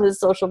hand on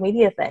this social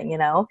media thing,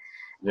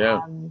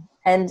 Yeah.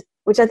 And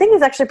which I think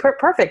is actually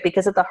perfect,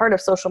 because at the heart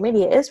of social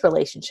media is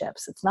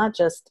relationships. It's not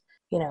just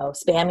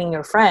spamming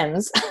your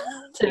friends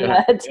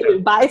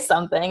to buy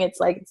something. It's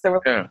like, it's the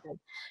relationship.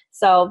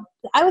 So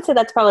I would say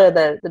that's probably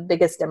the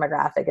biggest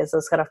demographic, is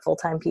those kind of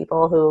full-time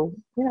people who,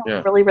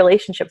 really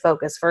relationship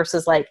focused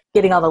versus like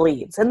getting all the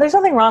leads. And there's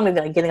nothing wrong with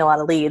like getting a lot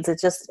of leads.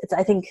 It's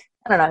I think,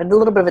 I don't know, a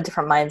little bit of a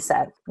different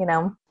mindset,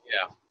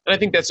 Yeah. And I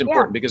think that's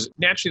important because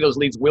naturally those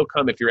leads will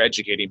come if you're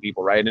educating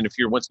people, right? And if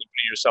you're once you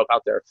put yourself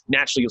out there,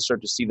 naturally you'll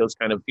start to see those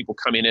kind of people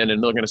coming in,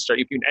 and they're going to start,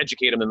 if you can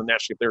educate them, and then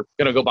naturally if they're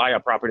going to go buy a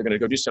property, they're going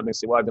to go do something,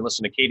 say, well, I've been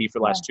listening to Katie for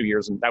the last 2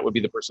 years, and that would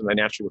be the person I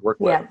naturally would work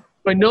with.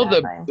 So I know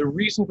the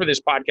reason for this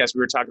podcast we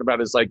were talking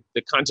about is like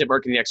the content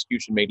marketing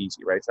execution made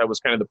easy, right? So that was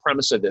kind of the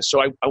premise of this. So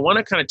I want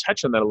to kind of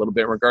touch on that a little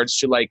bit in regards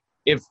to like,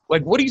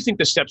 what do you think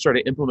the steps are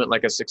to implement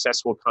like a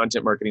successful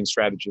content marketing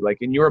strategy? Like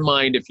in your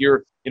mind, if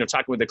you're,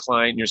 talking with a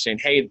client and you're saying,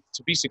 hey,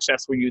 to be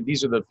successful,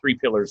 these are the 3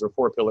 pillars or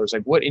 4 pillars.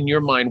 Like what in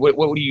your mind, what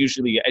would you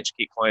usually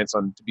educate clients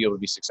on to be able to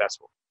be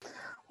successful?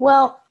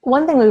 Well,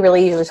 one thing we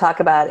really usually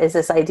talk about is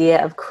this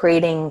idea of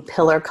creating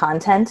pillar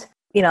content.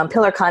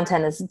 Pillar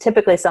content is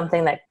typically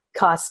something that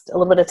costs a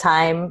little bit of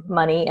time,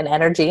 money, and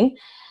energy.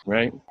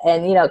 Right.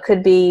 And, it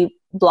could be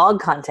blog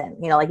content.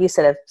 Like you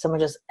said, if someone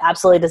just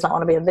absolutely does not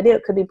want to be on video,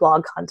 it could be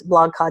blog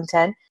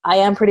content. I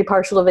am pretty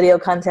partial to video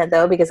content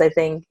though, because I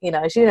think,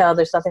 as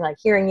there's nothing like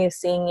hearing you,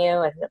 seeing you.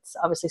 I think that's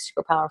obviously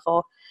super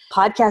powerful.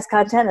 Podcast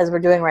content, as we're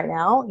doing right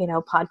now,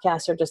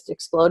 podcasts are just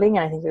exploding.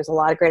 And I think there's a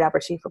lot of great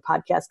opportunity for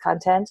podcast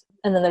content.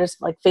 And then there's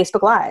like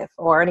Facebook Live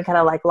or any kind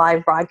of like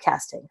live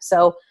broadcasting.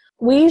 So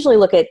we usually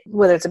look at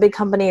whether it's a big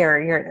company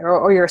or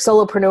you're a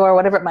solopreneur,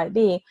 whatever it might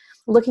be,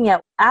 looking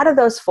at out of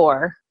those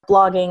 4,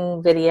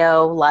 blogging,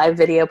 video, live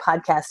video,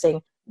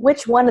 podcasting,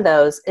 which one of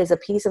those is a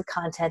piece of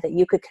content that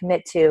you could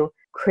commit to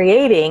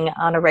creating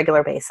on a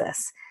regular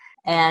basis?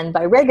 And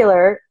by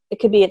regular, it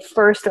could be at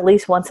first at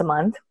least once a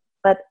month,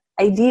 but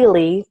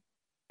ideally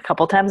a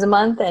couple times a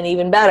month, and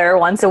even better,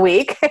 once a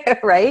week,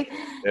 right?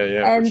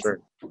 Yeah, and, for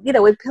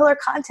sure. With pillar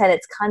content,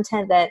 it's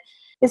content that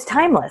is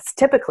timeless,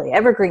 typically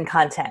evergreen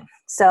content.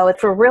 So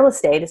for real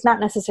estate, it's not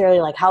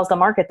necessarily like, how's the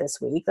market this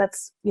week?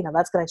 That's,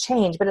 that's going to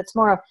change, but it's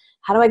more of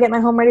how do I get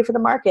my home ready for the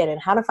market, and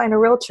how to find a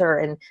realtor,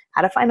 and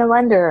how to find a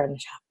lender, and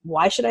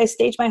why should I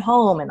stage my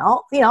home, and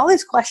all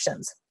these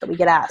questions that we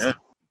get asked. Yeah.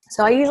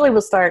 So I usually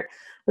will start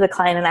with a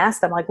client and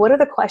ask them, like, what are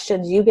the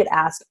questions you get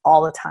asked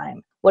all the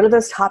time? What are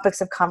those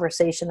topics of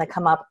conversation that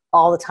come up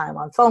all the time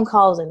on phone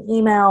calls and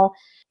email?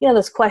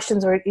 Those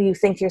questions where you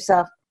think to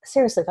yourself,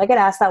 seriously, if I get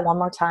asked that one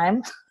more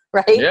time,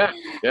 right? Yeah.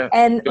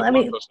 And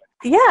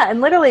and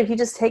literally if you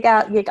just take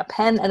out like a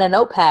pen and a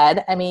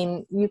notepad,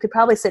 you could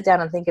probably sit down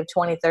and think of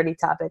 20, 30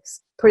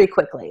 topics pretty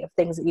quickly of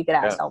things that you get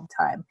asked all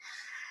the time.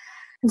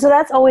 And so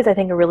that's always, I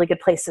think, a really good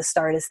place to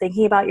start, is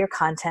thinking about your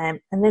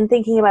content and then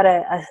thinking about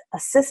a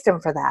system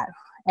for that.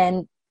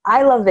 And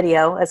I love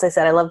video. As I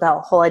said, I love the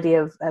whole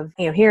idea of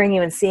hearing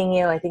you and seeing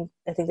you. I think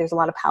there's a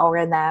lot of power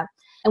in that.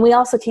 And we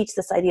also teach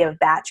this idea of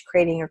batch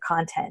creating your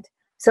content.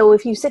 So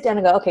if you sit down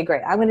and go, okay,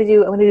 great, I'm going to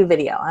do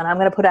video, and I'm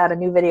going to put out a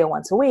new video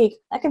once a week,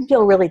 that can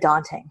feel really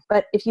daunting.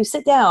 But if you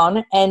sit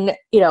down and,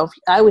 I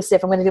always say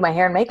if I'm going to do my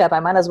hair and makeup, I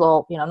might as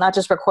well, not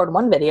just record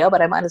one video,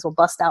 but I might as well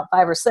bust out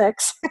 5 or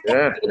 6.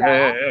 Yeah,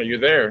 you're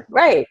there.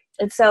 Right.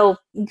 And so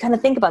you kind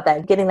of think about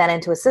that, getting that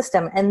into a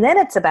system. And then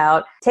it's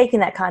about taking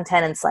that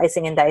content and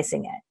slicing and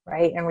dicing it,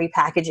 right? And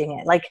repackaging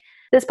it. Like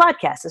this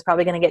podcast is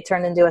probably going to get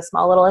turned into a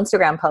small little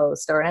Instagram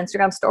post or an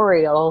Instagram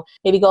story. It'll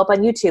maybe go up on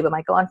YouTube. It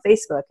might go on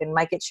Facebook and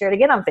might get shared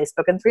again on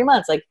Facebook in 3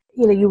 months. Like,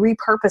 you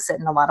repurpose it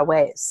in a lot of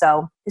ways.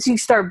 So as you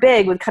start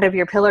big with kind of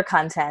your pillar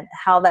content,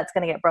 how that's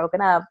going to get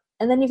broken up.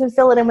 And then you can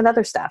fill it in with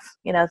other stuff,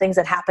 things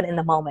that happen in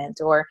the moment,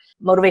 or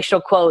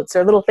motivational quotes,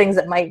 or little things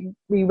that might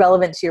be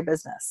relevant to your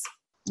business.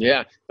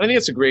 Yeah, I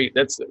think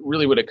that's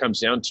really what it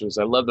comes down to. Is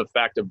I love the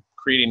fact of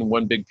creating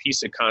one big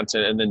piece of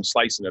content and then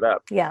slicing it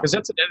up. Yeah. Because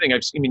that's another thing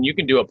I've seen. You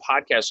can do a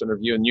podcast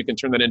interview and you can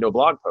turn that into a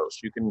blog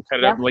post. You can cut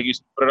it up and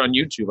put it on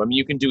YouTube.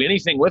 You can do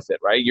anything with it,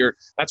 right?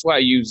 That's why I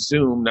use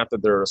Zoom, not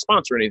that they're a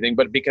sponsor or anything,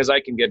 but because I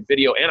can get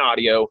video and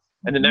audio.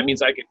 And then that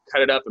means I can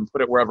cut it up and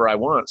put it wherever I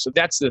want. So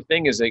that's the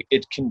thing, is that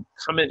it can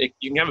come in.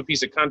 You can have a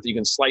piece of content you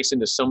can slice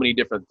into so many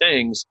different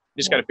things.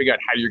 You just got to figure out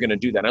how you're going to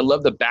do that. And I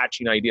love the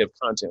batching idea of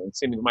content. And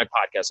same with my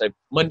podcast.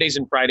 Mondays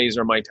and Fridays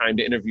are my time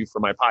to interview for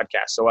my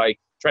podcast. So I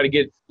try to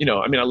get,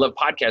 I love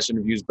podcast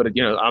interviews, but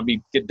I'll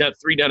get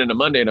 3 done in a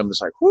Monday, and I'm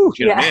just like, whew,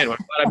 man, I'm glad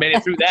I made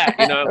it through that.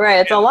 Right,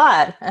 it's a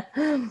lot. At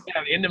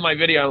the end of my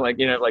video, I'm like,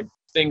 like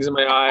things in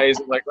my eyes.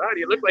 I'm like, wow,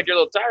 you look like you're a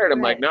little tired.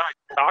 I'm like, no,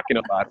 I'm talking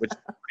a lot, which is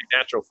pretty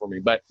natural for me.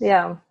 But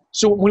yeah.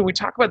 So when we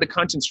talk about the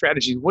content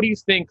strategies, what do you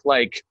think,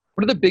 what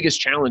are the biggest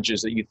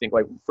challenges that you think,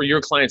 for your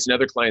clients and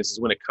other clients,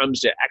 is when it comes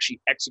to actually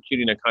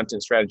executing a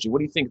content strategy? What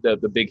do you think the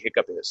big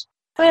hiccup is?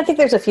 I think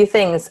there's a few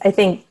things. I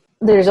think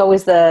there's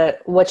always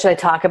what should I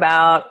talk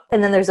about?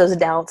 And then there's those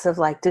doubts of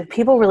do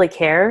people really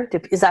care?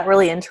 Is that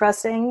really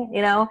interesting?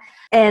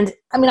 And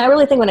I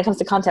really think when it comes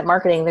to content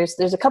marketing,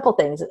 there's a couple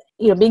things.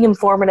 Being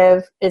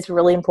informative is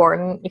really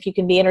important. If you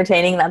can be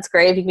entertaining, that's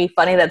great. If you can be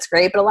funny, that's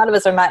great. But a lot of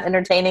us are not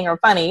entertaining or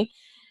funny.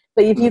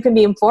 But if you can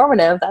be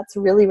informative, that's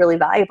really, really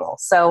valuable.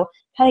 So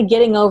kind of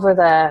getting over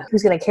the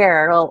who's going to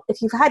care. Well,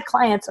 if you've had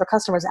clients or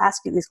customers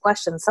ask you these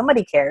questions,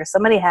 somebody cares,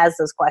 somebody has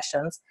those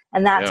questions,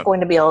 and that's going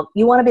to be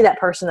you want to be that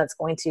person that's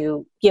going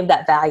to give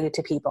that value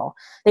to people.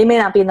 They may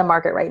not be in the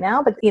market right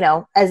now, but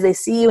as they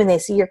see you and they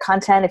see your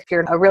content, if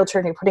you're a realtor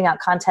and you're putting out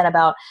content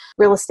about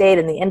real estate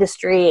and the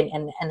industry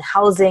and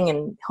housing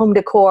and home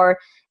decor,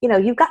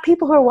 you've got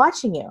people who are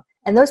watching you.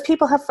 And those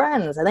people have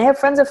friends, and they have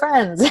friends of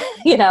friends,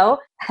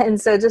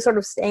 And so just sort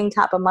of staying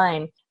top of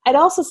mind. I'd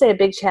also say a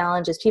big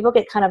challenge is people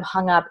get kind of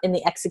hung up in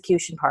the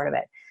execution part of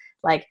it.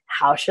 Like,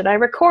 how should I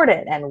record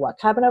it? And what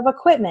kind of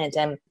equipment?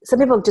 And some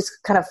people just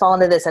kind of fall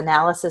into this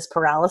analysis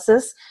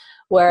paralysis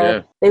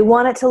where they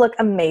want it to look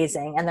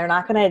amazing, and they're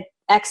not going to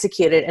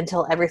execute it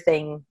until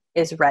everything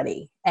is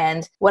ready.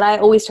 And what I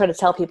always try to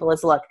tell people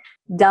is, look,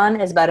 done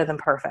is better than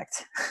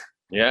perfect.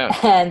 Yeah.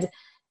 And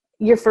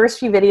your first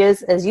few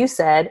videos, as you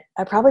said,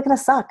 are probably going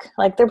to suck.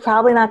 Like, they're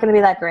probably not going to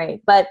be that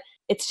great, but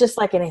it's just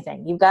like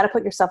anything. You've got to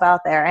put yourself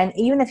out there. And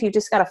even if you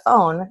just got a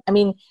phone, I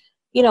mean,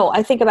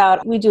 I think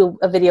about, we do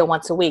a video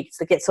once a week. It's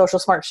the Get Social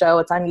Smart Show.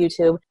 It's on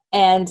YouTube.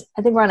 And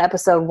I think we're on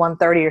episode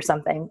 130 or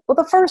something. Well,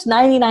 the first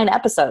 99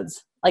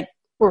 episodes,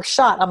 were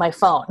shot on my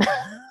phone,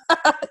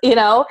 and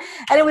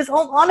it was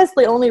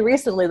honestly only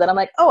recently that I'm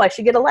like, oh, I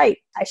should get a light.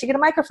 I should get a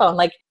microphone.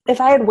 Like, if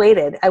I had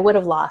waited, I would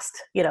have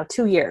lost,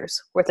 2 years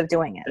worth of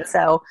doing it.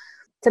 So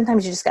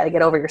sometimes you just got to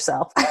get over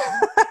yourself.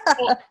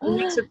 Well,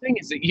 that's the thing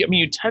is that,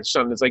 you touched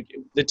on this, like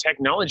the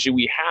technology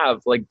we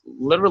have, like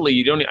literally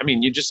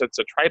it's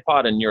a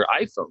tripod on your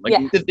iPhone.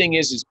 Like the thing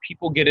is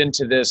people get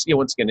into this,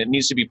 once again, it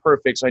needs to be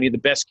perfect. So I need the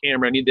best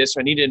camera. I need this. So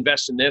I need to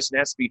invest in this, and it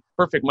has to be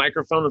perfect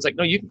microphone. It's like,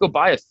 no, you can go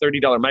buy a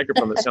 $30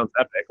 microphone that sounds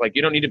epic. Like,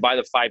 you don't need to buy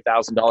the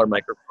 $5,000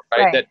 microphone,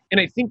 right? And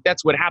I think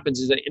that's what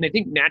happens and I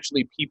think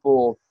naturally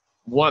people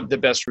want the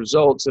best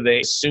results. So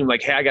they assume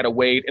like, hey, I got to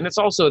wait. And it's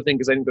also a thing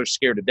because I think they're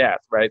scared to death,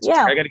 right? So I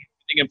got to get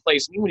everything in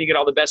place. And when you get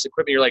all the best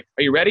equipment, you're like,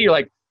 are you ready? You're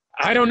like,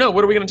 I don't know.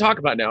 What are we going to talk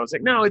about now? It's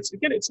like, no, it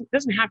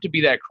doesn't have to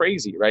be that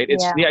crazy, right?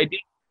 It's the idea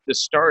to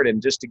start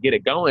and just to get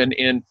it going.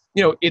 And,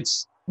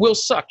 will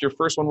suck. Your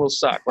first one will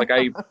suck. Like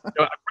I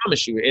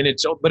promise you. And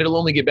but it'll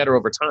only get better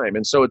over time.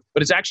 And so,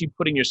 but it's actually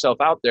putting yourself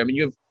out there. I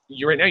mean,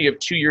 right now you have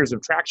 2 years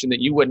of traction that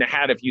you wouldn't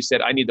have had if you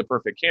said, I need the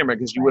perfect camera,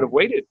 because you would have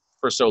waited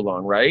for so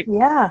long, right?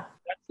 Yeah.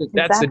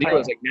 That's the deal.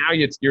 It's like now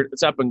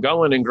it's up and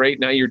going and great.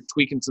 Now you're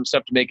tweaking some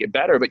stuff to make it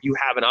better, but you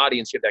have an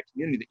audience, you have that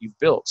community that you've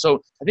built.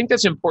 So I think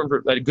that's important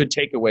for good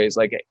takeaways.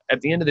 Like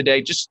at the end of the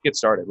day, just get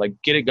started. Like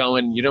get it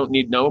going. You don't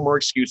need no more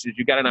excuses.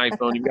 You've got an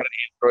iPhone, you've got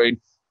an Android,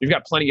 you've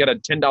got plenty. You got a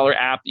 $10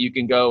 app that you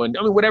can go and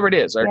whatever it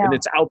is, and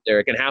it's out there.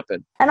 It can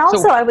happen. And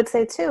also, I would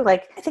say too, I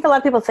think a lot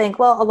of people think,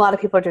 well, a lot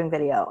of people are doing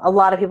video, a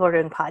lot of people are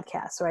doing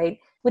podcasts, right?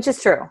 Which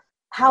is true.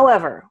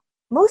 However,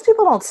 most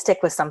people don't stick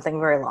with something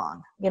very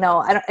long.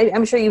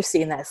 I'm sure you've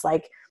seen this.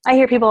 Like, I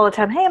hear people all the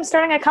time, hey, I'm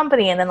starting a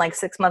company. And then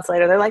 6 months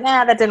later, they're like,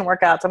 that didn't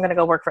work out. So I'm going to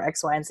go work for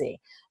X, Y, and Z.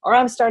 Or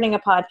I'm starting a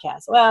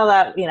podcast. Well,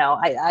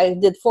 I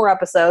did 4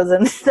 episodes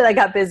and then I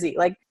got busy.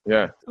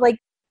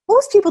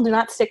 Most people do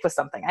not stick with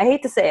something. I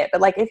hate to say it,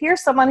 but if you're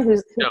someone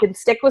who can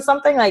stick with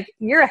something,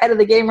 you're ahead of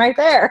the game right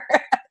there.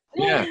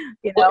 Yeah.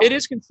 Well, it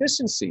is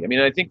consistency. I mean,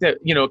 I think that,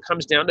 it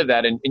comes down to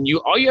that. And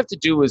all you have to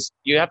do is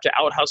you have to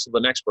out hustle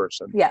the next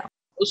person. Yeah.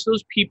 Most of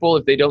those people,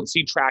 if they don't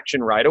see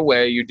traction right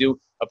away, you do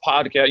a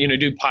podcast,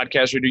 do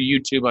podcasts or do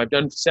YouTube. I've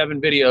done 7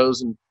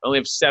 videos and only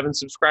have 7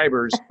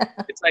 subscribers.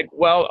 It's like,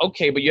 well,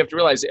 okay, but you have to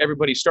realize that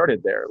everybody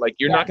started there. Like,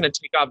 you're not going to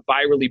take off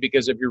virally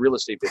because of your real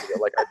estate video.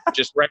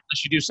 Just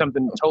unless you do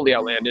something totally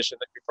outlandish,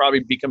 and then you're probably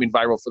becoming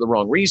viral for the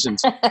wrong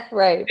reasons.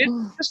 Right. It's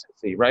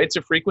consistency, right? It's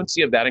a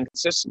frequency of that and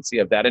consistency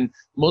of that. And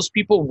most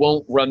people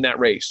won't run that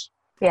race.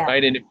 Yeah.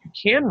 Right. And if you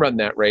can run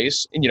that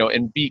race and,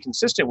 and be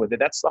consistent with it,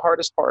 that's the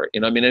hardest part.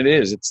 I mean, it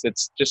is.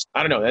 It's just,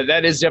 I don't know.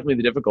 That is definitely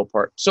the difficult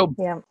part. So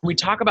when we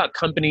talk about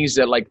companies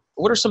that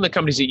what are some of the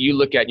companies that you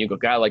look at and you go,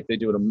 God, they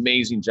do an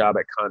amazing job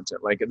at content.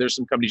 There's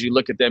some companies you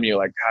look at them and you're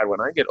like, God, when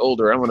I get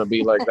older, I want to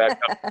be like that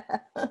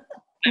company.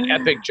 An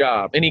epic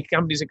job. Any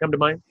companies that come to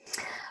mind?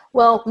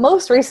 Well,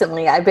 most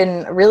recently, I've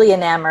been really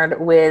enamored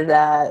with,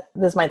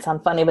 this might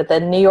sound funny, but the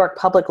New York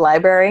Public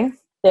Library.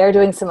 They're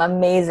doing some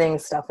amazing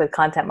stuff with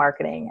content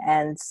marketing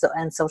and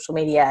social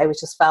media. I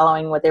was just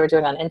following what they were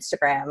doing on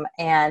Instagram,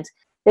 and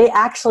they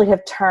actually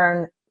have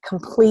turned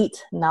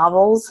complete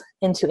novels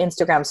into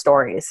Instagram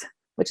stories,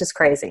 which is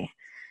crazy.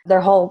 Their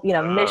whole,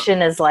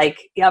 mission is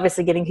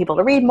obviously getting people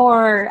to read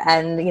more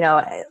and,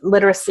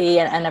 literacy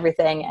and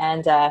everything.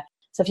 And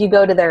so if you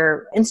go to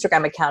their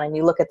Instagram account and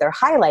you look at their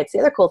highlights, the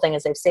other cool thing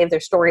is they've saved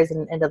their stories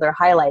into their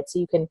highlights. So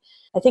you can,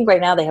 I think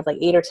right now they have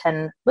 8 or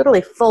 10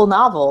 literally full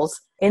novels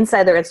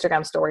inside their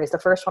Instagram stories. The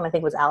first one I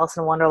think was Alice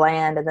in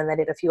Wonderland, and then they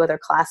did a few other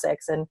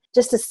classics. And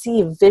just to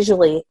see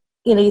visually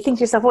you think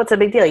to yourself, what's a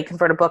big deal? You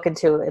convert a book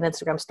into an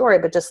Instagram story,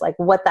 but just like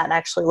what that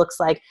actually looks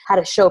like, how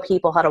to show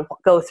people how to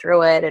go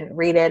through it and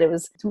read it.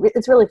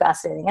 It's really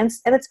fascinating, and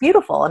it's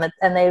beautiful.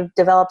 And they've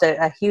developed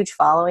a huge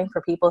following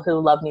for people who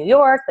love New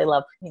York. They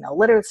love,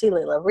 literacy,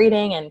 they love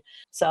reading. And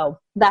so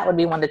that would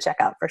be one to check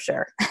out for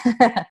sure.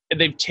 And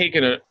they've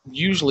taken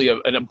usually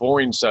a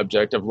boring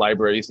subject of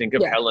library. You think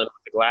of Helen with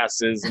the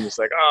glasses, and it's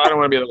like, oh, I don't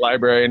want to be at the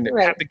library. And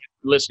half the kids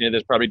listening to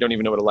this probably don't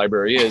even know what a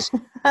library is.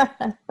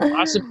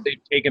 Awesome.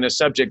 They've taken a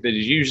subject that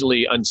is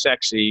usually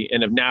unsexy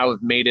and have now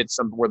made it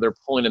something where they're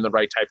pulling in the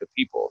right type of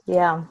people.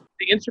 Yeah.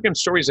 The Instagram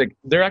stories, like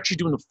they're actually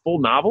doing the full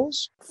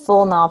novels?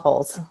 Full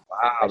novels.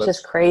 Wow. It's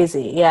just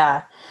crazy.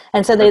 Yeah.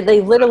 And so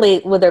they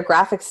literally, with their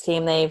graphics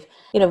team, they've,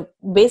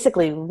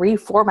 basically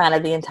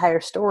reformatted the entire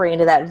story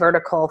into that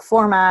vertical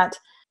format.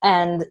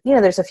 And,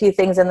 there's a few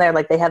things in there,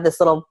 like they have this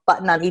little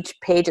button on each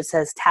page that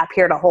says tap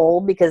here to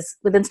hold, because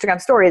with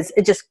Instagram stories,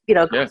 it just,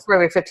 goes through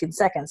every 15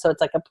 seconds. So it's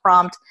like a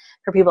prompt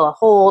for people to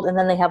hold. And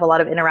then they have a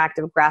lot of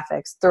interactive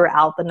graphics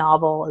throughout the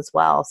novel as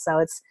well. So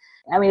it's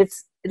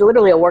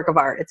literally a work of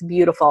art. It's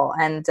beautiful.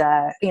 And,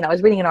 I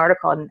was reading an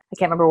article, and I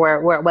can't remember where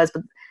it was,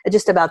 but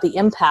just about the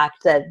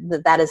impact that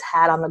has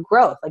had on the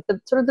growth, like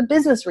the sort of the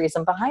business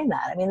reason behind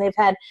that. I mean, they've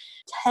had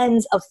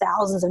tens of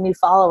thousands of new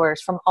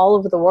followers from all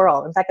over the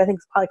world. In fact, I think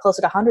it's probably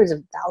closer to hundreds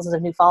of thousands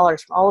of new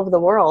followers from all over the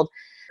world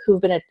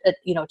who've been,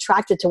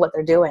 attracted to what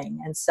they're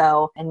doing. And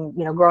so,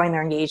 growing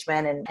their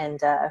engagement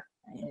and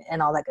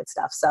all that good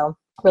stuff. So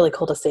really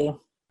cool to see.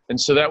 And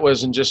so that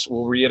wasn't just,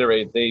 we'll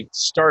reiterate, they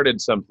started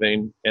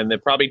something and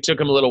it probably took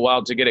them a little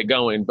while to get it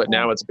going, but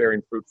now it's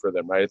bearing fruit for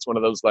them, right? It's one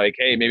of those like,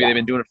 hey, maybe they've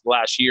been doing it for the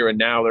last year and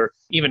now they're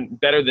even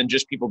better than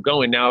just people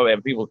going. Now they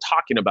have people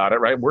talking about it,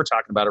 right? We're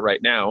talking about it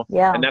right now.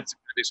 Yeah. And that's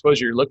the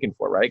exposure you're looking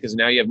for, right? Because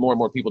now you have more and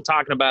more people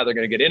talking about it. They're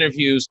going to get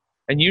interviews.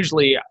 And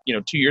usually,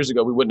 2 years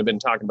ago, we wouldn't have been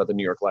talking about the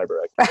New York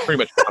Library. I can pretty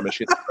much promise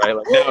you that, right?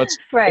 Like now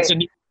it's a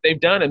new they've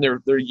done, and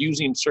they're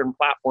using certain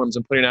platforms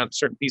and putting out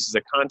certain pieces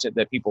of content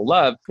that people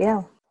love.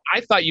 Yeah. I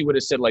thought you would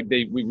have said like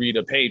we read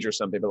a page or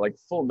something, but like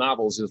full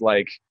novels is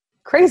like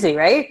crazy,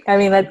 right? I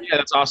mean,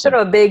 that's awesome.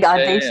 Sort of a big,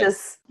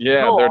 audacious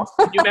goal.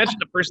 Can you imagine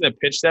the person that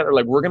pitched that? Or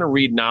like, we're going to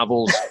read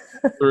novels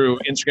through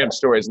Instagram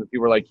stories, and the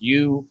people were like,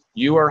 you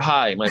are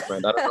high, my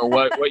friend. I don't know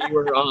what you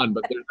were on,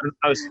 but I don't know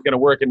how this is going to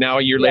work. And now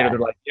a year later, they're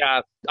like,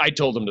 yeah, I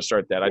told them to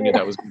start that. I knew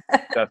that was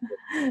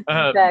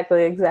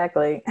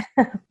Exactly.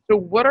 So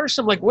what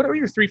are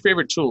your three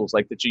favorite tools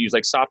like that you use,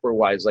 like software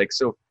wise? Like,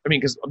 so, I mean,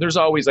 because there's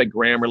always like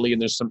Grammarly,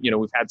 and there's some,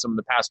 we've had some in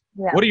the past.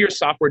 Yeah. What are your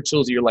software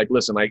tools that you're like,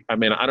 listen, I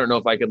don't know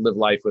if I could live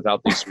life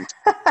without these three.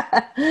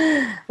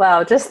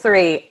 Wow, just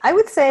three. I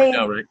would say, I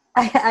know, right?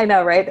 I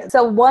know, right?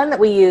 So one that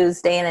we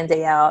use day in and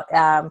day out,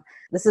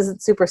 this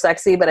isn't super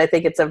sexy, but I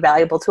think it's a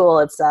valuable tool.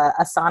 It's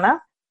Asana.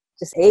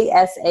 Just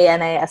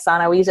Asana,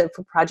 Asana. We use it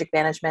for project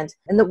management.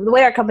 And the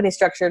way our company's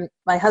structured,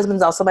 my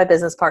husband's also my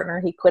business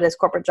partner. He quit his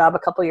corporate job a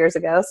couple years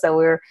ago. So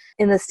we're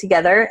in this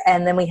together.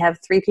 And then we have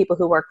 3 people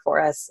who work for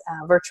us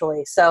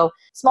virtually. So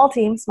small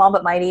team, small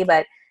but mighty,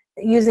 but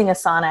using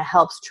Asana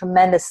helps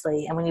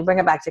tremendously. And when you bring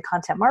it back to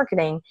content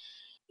marketing,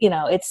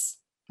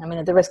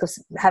 at the risk of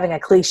having a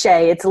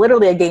cliche, it's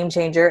literally a game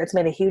changer. It's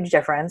made a huge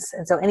difference.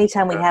 And so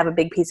anytime we have a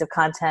big piece of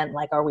content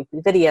like our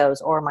weekly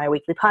videos or my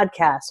weekly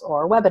podcasts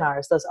or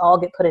webinars, those all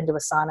get put into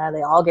Asana.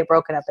 They all get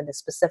broken up into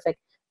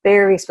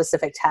very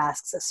specific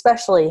tasks,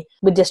 especially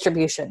with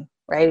distribution,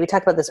 right? We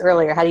talked about this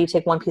earlier. How do you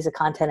take one piece of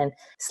content and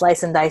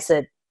slice and dice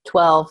it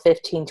 12,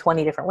 15,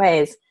 20 different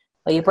ways?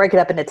 Well, you break it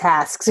up into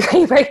tasks, right?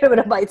 You break it up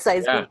into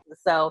bite-sized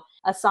pieces. So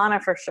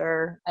Asana for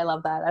sure. I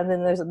love that. And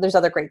then there's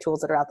other great tools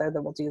that are out there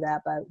that will do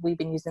that, but we've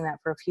been using that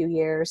for a few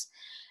years.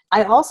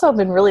 I also have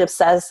been really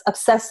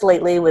obsessed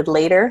lately with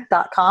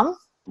Later.com.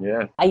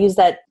 Yeah. I use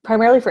that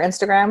primarily for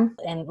Instagram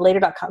and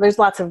Later.com. There's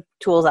lots of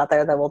tools out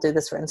there that will do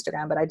this for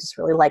Instagram, but I just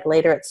really like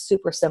Later. It's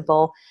super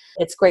simple.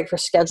 It's great for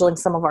scheduling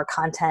some of our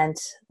content.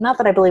 Not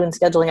that I believe in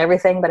scheduling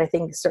everything, but I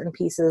think certain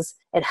pieces,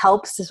 it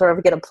helps to sort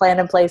of get a plan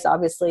in place,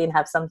 obviously, and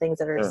have some things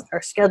that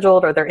are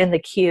scheduled or they're in the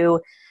queue.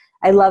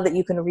 I love that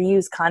you can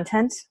reuse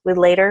content with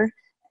Later.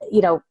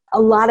 A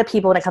lot of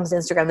people, when it comes to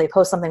Instagram, they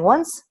post something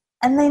once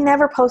and they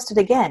never post it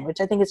again,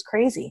 which I think is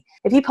crazy.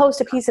 If you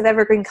post a piece of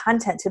evergreen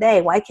content today,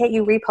 why can't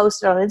you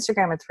repost it on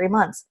Instagram in 3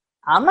 months?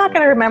 I'm not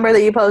going to remember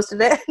that you posted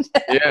it,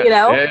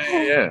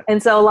 Yeah.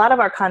 And so a lot of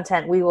our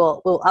content,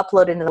 we'll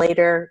upload into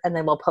Later, and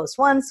then we'll post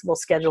once, we'll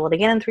schedule it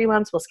again in 3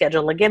 months, we'll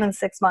schedule it again in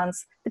 6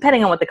 months,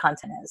 depending on what the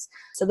content is.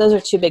 So those are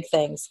 2 big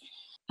things.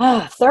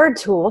 Third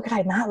tool, what could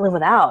I not live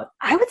without?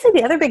 I would say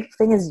the other big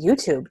thing is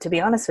YouTube, to be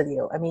honest with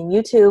you. I mean,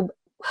 YouTube,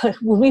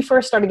 when we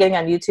first started getting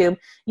on YouTube,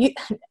 you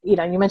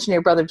mentioned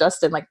your brother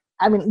Justin.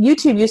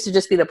 YouTube used to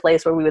just be the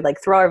place where we would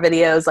throw our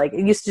videos.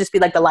 It used to just be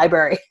like the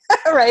library,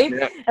 right?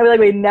 Yeah. And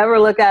we'd never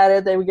look at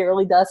it. They would get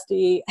really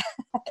dusty.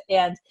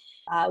 And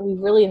we've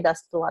really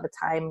invested a lot of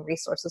time and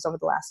resources over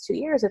the last 2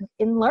 years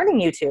in learning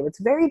YouTube. It's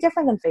very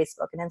different than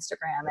Facebook and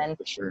Instagram. And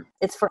For sure.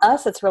 it's for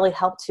us, it's really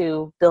helped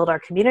to build our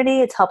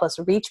community. It's helped us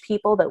reach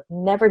people that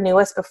never knew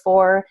us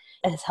before.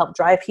 It has helped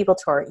drive people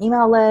to our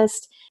email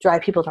list,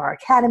 drive people to our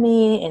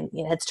academy. And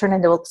it's turned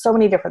into so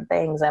many different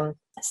things. And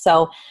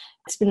so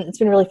it's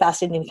been really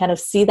fascinating to kind of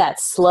see that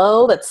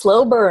slow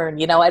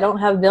burn. I don't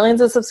have millions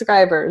of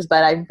subscribers,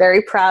 but I'm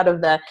very proud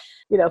of the,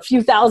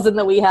 few thousand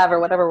that we have or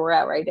whatever we're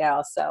at right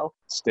now. So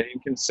staying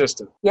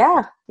consistent.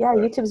 Yeah.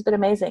 YouTube's been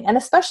amazing. And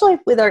especially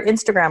with our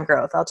Instagram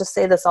growth, I'll just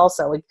say this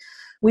also.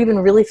 We've been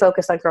really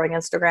focused on growing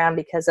Instagram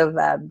because of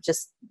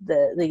just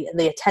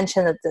the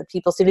attention that the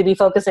people seem to be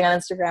focusing on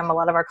Instagram. A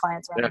lot of our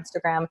clients are on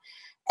Instagram.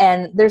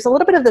 And there's a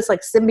little bit of this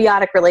like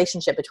symbiotic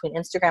relationship between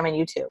Instagram and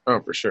YouTube. Oh,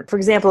 for sure. For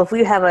example, if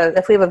we have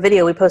a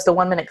video, we post a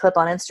 1-minute clip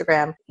on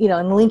Instagram,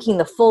 and linking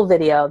the full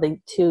video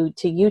to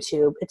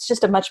YouTube, it's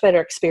just a much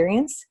better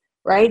experience,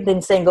 right?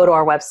 Than saying go to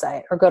our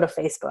website or go to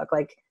Facebook.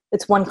 Like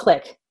it's one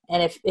click.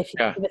 And if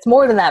it's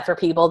more than that for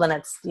people, then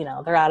it's,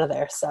 they're out of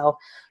there. So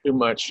too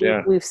much.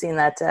 Yeah. We've seen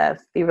that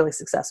be really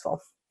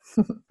successful.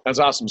 That's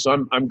awesome.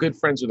 So I'm good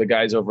friends with the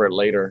guys over at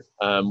Later.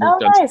 We've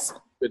done nice.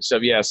 Good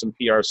stuff. Yeah. Some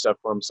PR stuff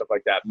for them, stuff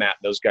like that. Matt,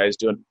 those guys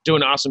doing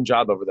an awesome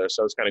job over there.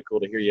 So it's kind of cool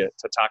to hear you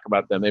to talk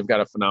about them. They've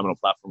got a phenomenal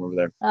platform over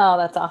there. Oh,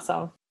 that's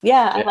awesome.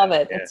 Yeah, I love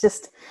it. Yeah.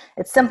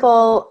 It's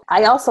simple.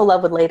 I also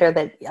love with Later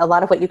that a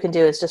lot of what you can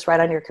do is just right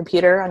on your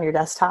computer, on your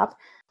desktop.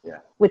 Yeah.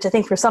 Which I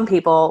think for some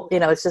people,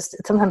 it's just,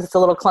 sometimes it's a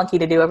little clunky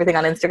to do everything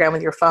on Instagram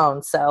with your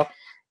phone. So,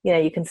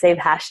 you can save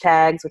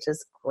hashtags, which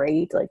is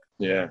great. Like,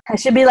 I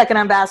should be like an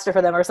ambassador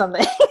for them or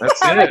something.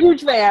 I'm a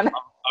huge fan.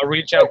 I'll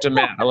reach out to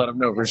Matt. I'll let him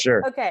know for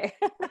sure. Okay.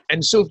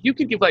 And so if you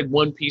could give like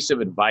one piece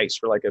of advice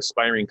for like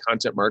aspiring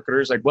content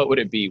marketers, like what would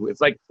it be?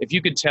 If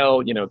you could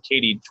tell,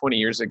 Katie 20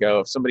 years ago,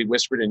 if somebody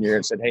whispered in your ear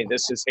and said, hey,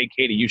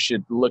 Katie, you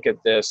should look at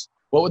this.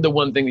 What would the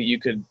one thing that you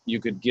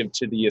could give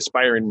to the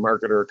aspiring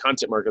marketer or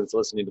content marketer that's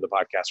listening to the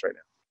podcast right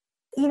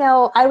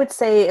now? I would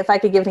say if I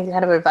could give any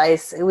kind of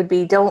advice, it would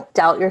be don't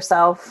doubt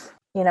yourself.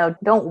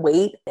 Don't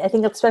wait. I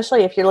think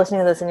especially if you're listening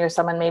to this and you're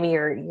someone, maybe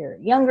you're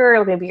younger,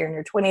 or maybe you're in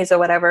your 20s or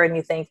whatever, and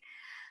you think,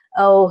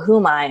 oh, who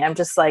am I? I'm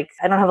just like,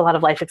 I don't have a lot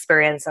of life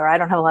experience, or I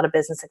don't have a lot of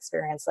business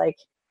experience. Like,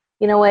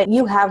 you know what?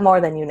 You have more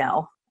than you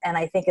know. And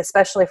I think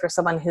especially for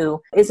someone who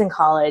is in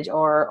college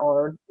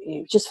or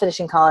just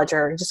finishing college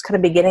or just kind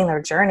of beginning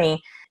their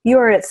journey, you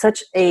are at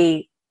such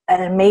an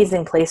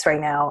amazing place right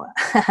now.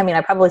 I mean,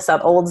 I probably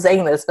sound old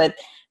saying this, but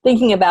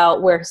thinking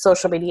about where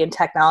social media and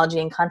technology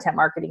and content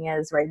marketing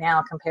is right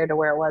now compared to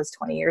where it was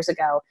 20 years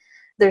ago,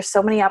 there's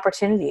so many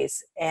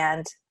opportunities.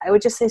 And I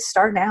would just say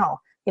start now.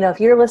 If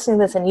you're listening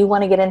to this and you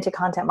want to get into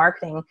content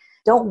marketing,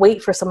 don't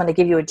wait for someone to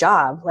give you a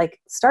job. Like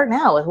start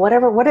now with what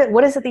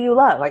is it that you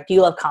love? Like, do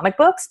you love comic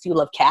books? Do you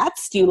love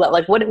cats? Do you love,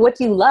 like, what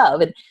do you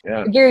love? And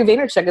Gary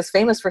Vaynerchuk is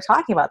famous for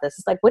talking about this.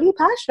 It's like, what are you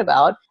passionate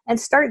about? And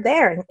start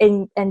there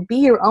and be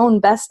your own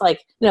best,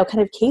 like,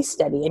 kind of case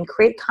study and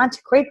create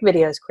content, create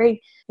videos,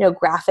 create,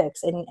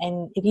 graphics.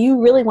 And if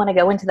you really want to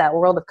go into that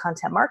world of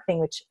content marketing,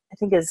 which I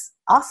think is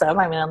awesome.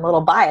 I mean, I'm a little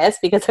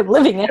biased because I'm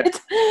living it,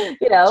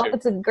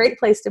 it's a great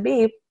place to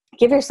be.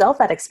 Give yourself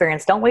that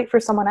experience. Don't wait for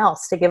someone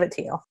else to give it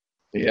to you.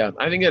 Yeah,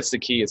 I think that's the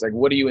key. It's like,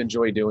 what do you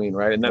enjoy doing,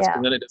 right? And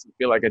and then it doesn't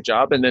feel like a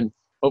job. And then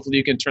hopefully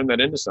you can turn that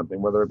into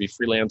something, whether it be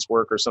freelance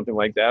work or something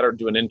like that, or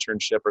do an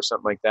internship or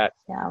something like that.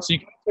 Yeah. So you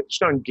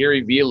touched on Gary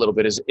Vee a little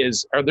bit.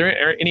 Are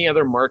there any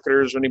other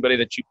marketers or anybody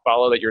that you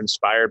follow that you're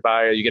inspired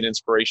by or you get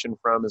inspiration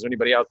from? Is there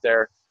anybody out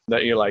there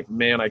that you're like,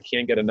 man, I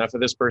can't get enough of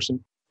this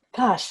person?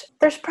 Gosh,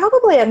 there's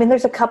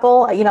a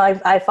couple.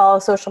 I follow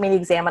Social Media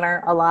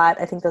Examiner a lot.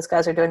 I think those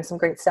guys are doing some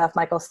great stuff.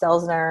 Michael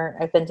Stelzner.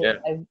 I've been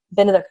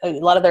to a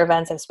lot of their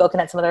events. I've spoken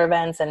at some of their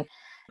events, and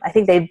I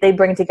think they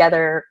bring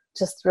together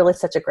just really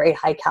such a great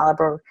high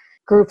caliber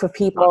group of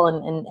people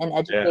and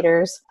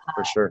educators.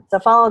 For sure. So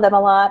follow them a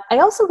lot. I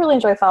also really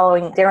enjoy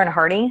following Darren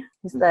Hardy.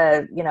 He's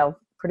the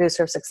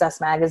producer of Success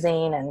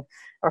Magazine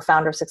or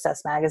founder of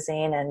Success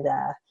Magazine, and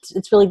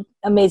it's really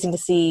amazing to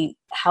see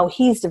how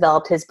he's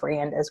developed his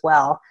brand as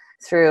well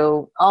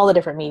through all the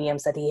different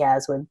mediums that he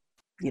has with,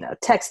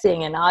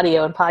 texting and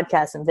audio and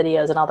podcasts and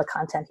videos and all the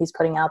content he's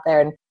putting out there.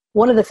 And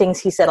one of the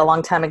things he said a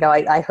long time ago,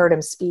 I heard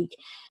him speak,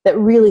 that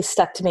really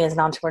stuck to me as an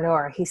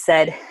entrepreneur. He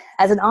said,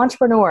 as an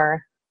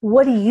entrepreneur,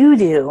 what do you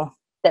do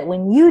that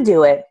when you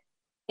do it,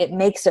 it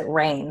makes it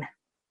rain?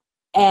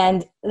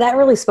 And that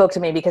really spoke to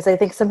me because I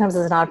think sometimes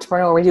as an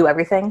entrepreneur, we do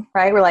everything,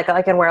 right? We're like,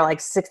 I can wear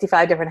like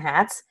 65 different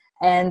hats.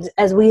 And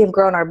as we have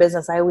grown our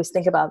business, I always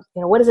think about,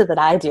 what is it that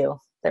I do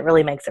that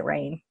really makes it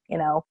rain?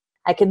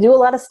 I can do a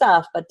lot of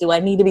stuff, but do I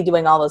need to be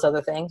doing all those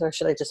other things, or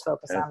should I just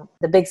focus on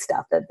the big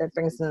stuff that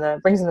brings in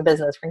the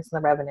business, brings in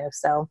the revenue?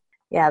 So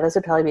yeah, those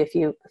would probably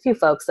be a few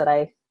folks that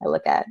I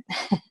look at.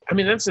 I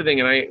mean, that's the thing.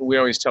 And we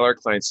always tell our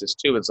clients this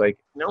too. It's like,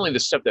 not only the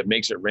stuff that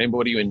makes it rain, but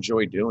what do you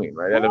enjoy doing,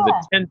 right? Out of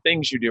the 10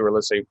 things you do, or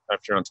let's say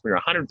after you're an entrepreneur,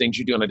 100 things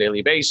you do on a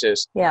daily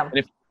basis. Yeah. And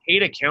if you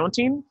hate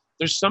accounting,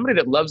 there's somebody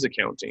that loves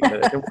accounting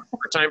that can work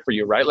part-time for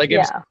you, right? Like if,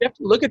 Yeah. you have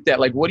to look at that.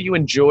 Like, what do you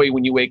enjoy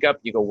when you wake up?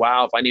 You go,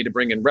 wow, if I need to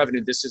bring in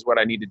revenue, this is what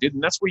I need to do.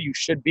 And that's where you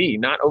should be,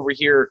 not over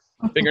here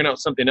figuring out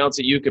something else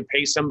that you could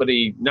pay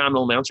somebody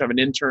nominal amounts or have an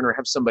intern or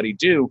have somebody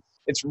do.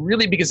 It's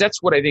really because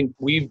that's what I think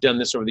we've done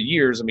this over the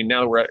years. I mean,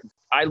 now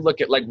I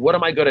look at like, what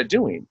am I good at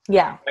doing?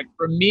 Yeah. Like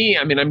for me,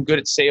 I mean, I'm good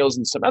at sales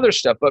and some other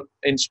stuff,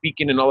 and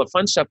speaking and all the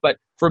fun stuff. But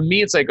for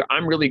me, it's like,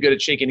 I'm really good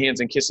at shaking hands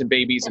and kissing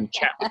babies and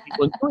chat with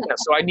people and doing that.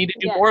 So I need to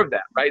do more of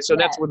that. Right. So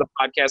that's where the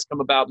podcast come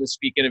about, the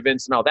speaking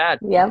events and all that.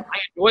 Yep. I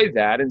enjoy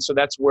that. And so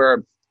that's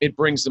where it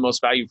brings the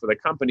most value for the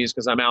companies,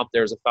 because I'm out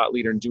there as a thought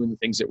leader and doing the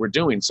things that we're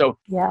doing. So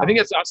I think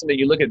it's awesome that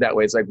you look at it that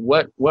way. It's like,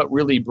 what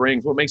really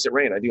brings, what makes it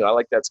rain? I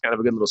like that's kind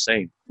of a good little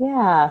saying.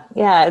 Yeah.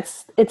 Yeah.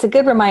 It's a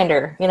good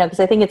reminder, because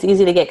I think it's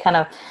easy to get kind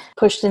of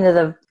pushed into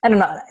the, I don't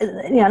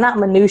know, not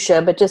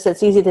minutia, but just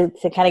it's easy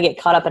to kind of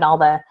get caught up in all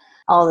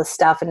the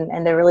stuff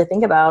and to really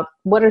think about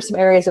what are some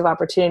areas of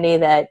opportunity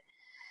that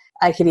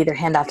I could either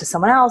hand off to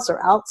someone else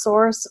or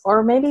outsource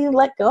or maybe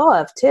let go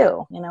of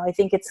too. I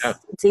think it's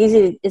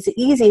easy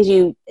as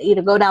you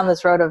go down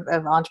this road of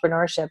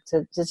entrepreneurship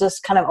to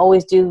just kind of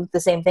always do the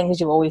same thing as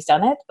you've always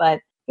done it. But,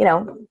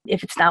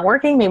 if it's not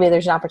working, maybe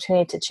there's an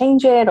opportunity to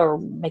change it or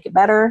make it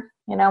better,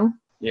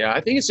 Yeah,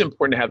 I think it's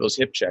important to have those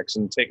hip checks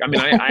and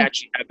I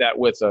actually had that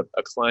with a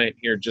client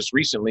here just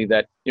recently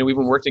that, we've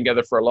been working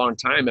together for a long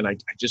time, and I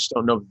just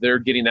don't know if they're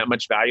getting that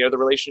much value out of the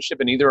relationship,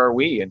 and neither are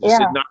we. And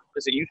just it's not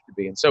as it used to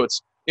be. And so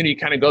it's, you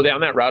kind of go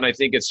down that route. And I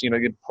think it's, you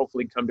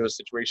hopefully come to a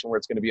situation where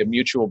it's going to be a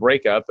mutual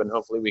breakup, and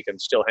hopefully we can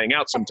still hang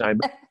out sometime.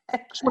 But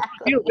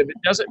if it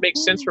doesn't make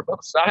sense for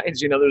both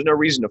sides, there's no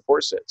reason to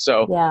force it.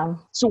 So,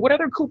 So what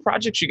other cool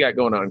projects you got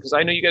going on? Because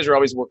I know you guys are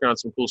always working on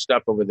some cool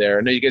stuff over there.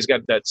 I know you guys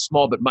got that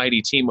small but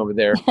mighty team over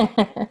there.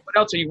 What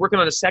else? Are you working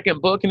on a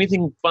second book?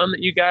 Anything fun that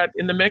you got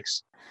in the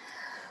mix?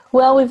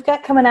 Well, we've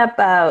got coming up,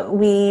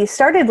 we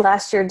started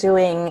last year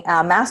doing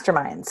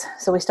masterminds.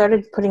 So we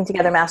started putting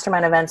together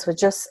mastermind events with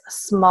just a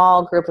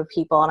small group of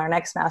people. And our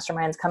next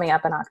mastermind's coming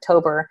up in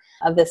October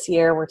of this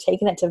year. We're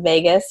taking it to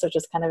Vegas, which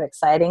is kind of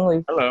exciting.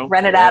 We've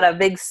rented out a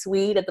big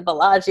suite at the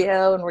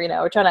Bellagio, and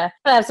we're trying to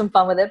have some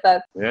fun with it.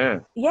 But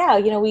it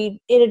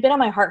had been on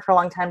my heart for a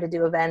long time to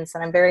do events,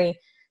 and I'm very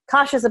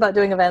cautious about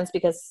doing events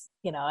because,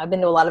 I've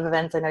been to a lot of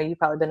events. I know you've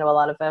probably been to a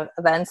lot of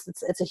events.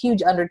 It's a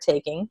huge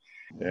undertaking.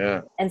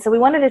 Yeah. And so we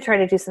wanted to try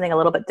to do something a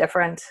little bit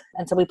different.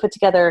 And so we put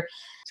together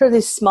sort of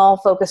these small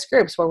focus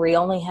groups where we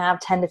only have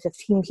 10 to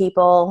 15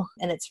 people.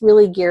 And it's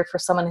really geared for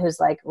someone who's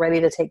like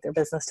ready to take their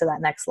business to that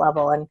next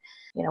level. And,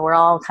 we're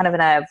all kind of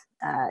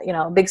in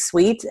a big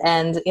suite,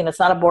 and, it's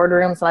not a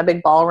boardroom. It's not a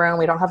big ballroom.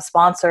 We don't have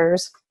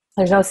sponsors.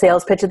 There's no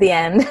sales pitch at the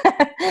end.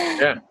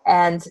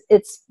 And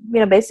it's,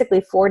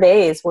 basically 4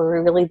 days where we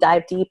really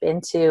dive deep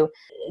into,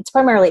 it's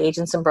primarily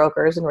agents and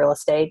brokers in real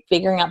estate,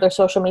 figuring out their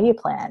social media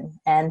plan.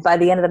 And by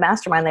the end of the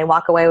mastermind, they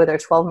walk away with their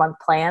 12-month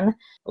plan,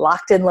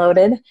 locked and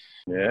loaded,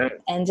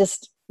 and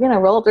just,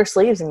 roll up their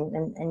sleeves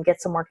and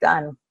get some work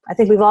done. I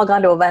think we've all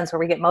gone to events where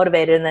we get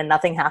motivated and then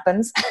nothing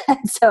happens.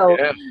 So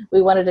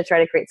we wanted to try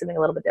to create something a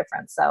little bit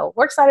different. So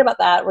we're excited about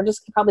that. We're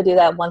just probably do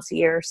that once a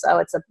year. So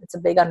it's a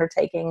big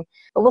undertaking,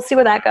 but we'll see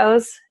where that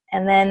goes.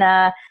 And then,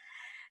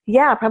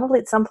 probably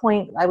at some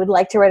point I would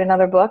like to write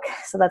another book.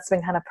 So that's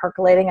been kind of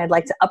percolating. I'd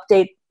like to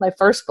update my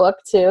first book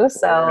too.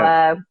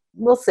 So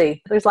we'll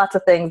see. There's lots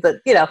of things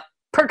that,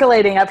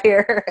 percolating up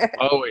here.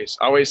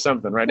 always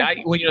something, right?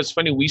 It's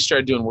funny. We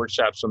started doing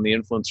workshops on the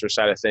influencer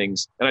side of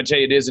things, and I tell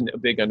you, it isn't a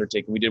big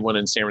undertaking. We did one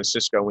in San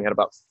Francisco, and we had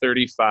about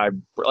 35.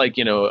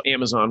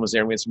 Amazon was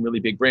there, and we had some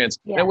really big brands.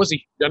 Yeah. That was a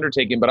huge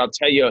undertaking, but I'll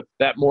tell you,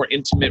 that more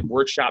intimate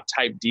workshop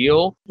type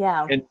deal,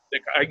 and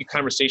the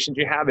conversations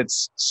you have,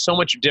 it's so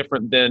much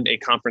different than a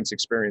conference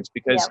experience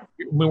because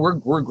when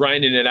we're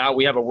grinding it out,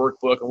 we have a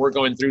workbook and we're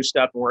going through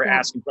stuff, and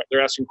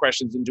they're asking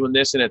questions and doing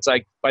this, and it's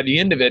like by the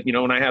end of it,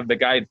 when I have the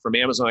guy from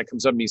Amazon that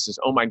comes up and he says,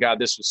 "Oh my God,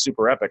 this was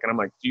super epic." And I'm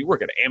like, "Do you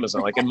work at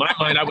Amazon?" Like in my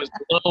mind, I was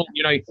blown,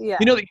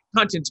 the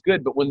content's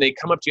good, but when they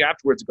come up to you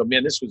afterwards and go,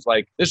 "Man, this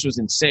was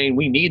insane.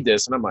 We need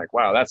this." And I'm like,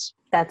 "Wow, that's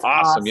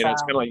awesome." It's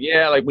kind of like,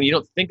 like when you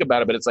don't think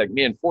about it, but it's like,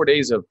 man, 4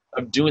 days of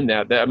doing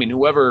that,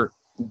 whoever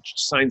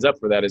signs up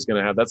for that is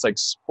going to have, that's like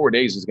 4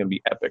 days is going to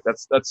be epic.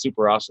 That's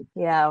super awesome.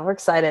 Yeah. We're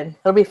excited.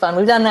 It'll be fun.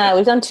 We've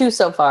done 2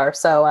 so far.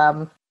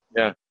 So,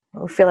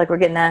 we feel like we're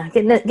getting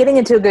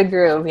into a good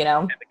groove, And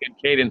a good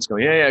cadence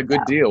going.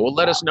 Good deal. Well,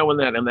 let us know when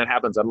that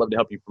happens. I'd love to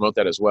help you promote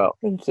that as well.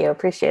 Thank you.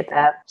 Appreciate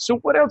that. So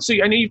what else?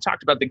 I know you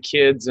talked about the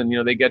kids and,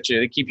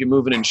 they keep you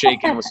moving and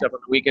shaking with stuff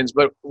on the weekends,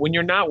 but when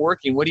you're not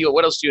working, what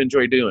else do you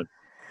enjoy doing?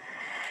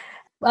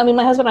 My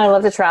husband and I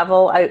love to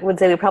travel. I would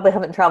say we probably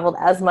haven't traveled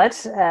as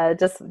much,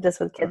 just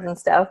with kids and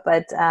stuff,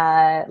 but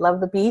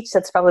love the beach.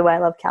 That's probably why I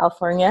love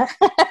California.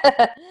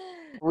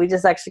 We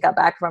just actually got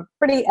back from a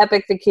pretty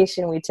epic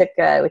vacation. We took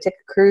a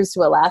cruise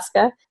to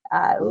Alaska,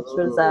 which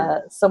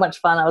was so much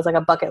fun. That was like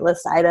a bucket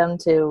list item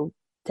to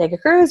take a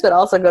cruise, but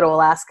also go to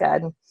Alaska.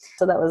 And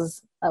so that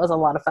was a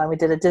lot of fun. We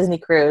did a Disney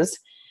cruise.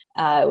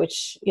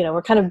 which,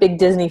 we're kind of big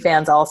Disney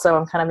fans also.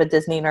 I'm kind of a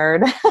Disney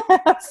nerd.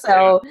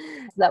 So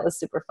that was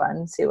super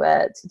fun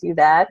to do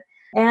that.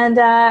 And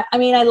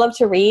I love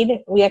to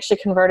read. We actually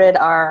converted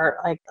our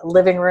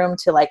living room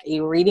to a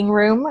reading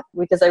room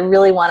because I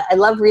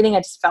love reading. I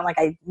just felt like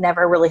I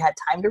never really had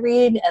time to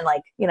read, and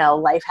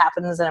life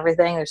happens and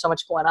everything. There's so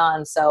much going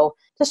on. So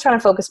just trying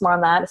to focus more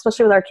on that,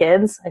 especially with our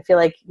kids. I feel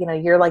like,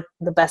 you're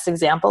the best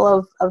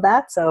example of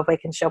that. So if I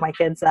can show my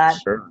kids that,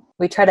 sure.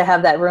 We try to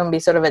have that room be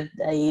sort of a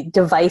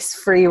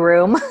device-free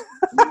room.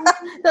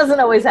 Doesn't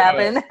always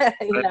happen.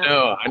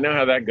 I know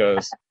how that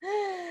goes.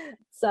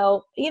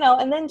 So,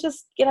 and then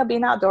just,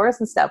 being outdoors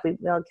and stuff. We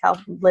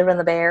live in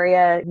the Bay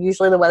Area.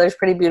 Usually the weather's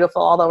pretty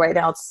beautiful, although right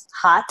now it's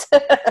hot.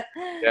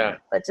 Yeah.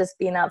 But just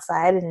being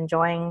outside and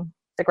enjoying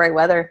the great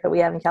weather that we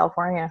have in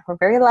California. We're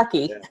very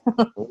lucky.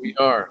 Yeah. We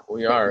are.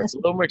 It's a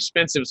little more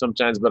expensive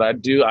sometimes, but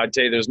I'd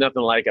tell you there's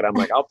nothing like it. I'm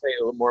like, I'll pay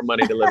a little more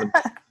money to live in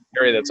an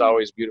area that's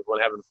always beautiful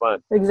and having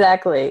fun.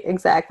 Exactly.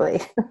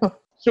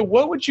 So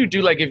what would you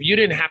do, if you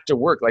didn't have to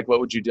work, what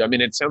would you do?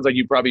 It sounds like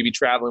you'd probably be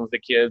traveling with the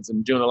kids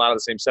and doing a lot of the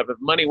same stuff. If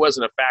money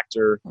wasn't a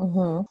factor,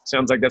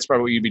 sounds like that's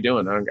probably what you'd be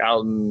doing.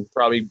 Out and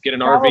probably get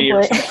an RV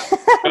or something.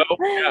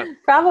 Yeah.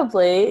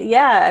 Probably.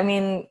 Yeah.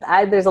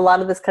 There's a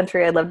lot of this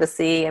country I'd love to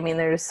see.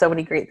 There's so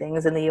many great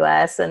things in the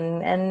U.S.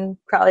 and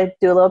probably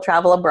do a little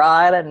travel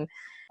abroad. And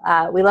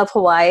we love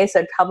Hawaii,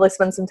 so I'd probably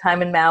spend some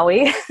time in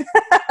Maui, with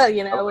a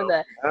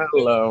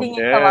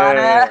pina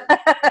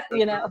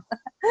colada,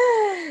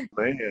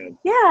 Man.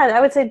 Yeah, I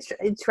would say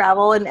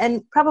travel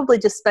and probably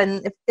just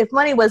spend, if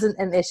money wasn't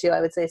an issue, I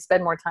would say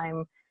spend more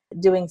time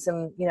doing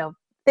some,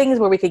 things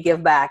where we could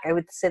give back. I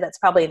would say that's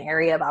probably an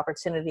area of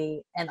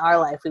opportunity in our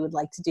life we would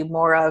like to do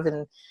more of.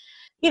 And,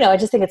 I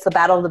just think it's the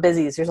battle of the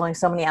busies. There's only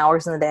so many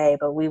hours in the day,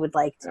 but we would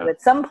like to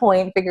at some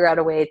point figure out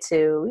a way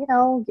to,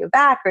 give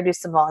back or do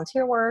some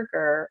volunteer work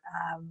or,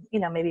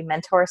 maybe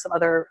mentor some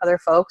other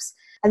folks.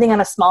 I think on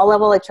a small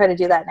level, I try to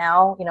do that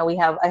now.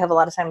 I have a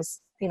lot of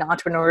times,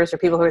 entrepreneurs or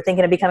people who are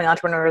thinking of becoming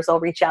entrepreneurs, they'll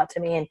reach out to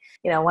me and,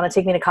 want to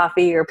take me to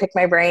coffee or pick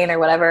my brain or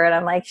whatever. And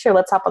I'm like, sure,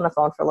 let's hop on the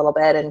phone for a little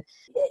bit. And,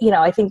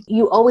 I think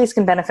you always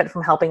can benefit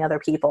from helping other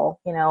people.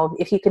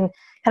 If you can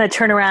kind of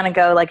turn around and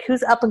go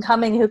who's up and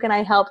coming, who can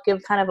I help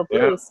give kind of a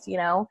boost,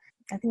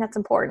 I think that's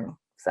important.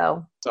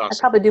 So awesome. I'd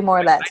probably do more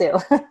of that too.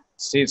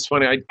 See, it's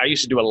funny. I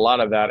used to do a lot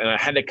of that, and I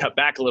had to cut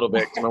back a little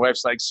bit because my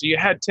wife's like, so you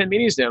had 10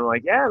 meetings then? I'm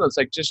like, yeah. And it's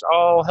just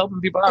all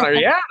helping people out.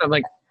 Yeah. And I'm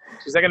like,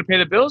 is that going to pay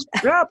the bills?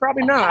 Yeah,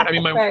 probably not.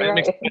 It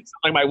makes it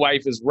sound like my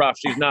wife is rough.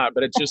 She's not.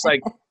 But it's just I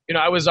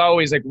was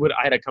always I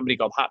had a company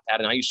called Hot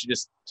Pad, and I used to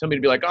just somebody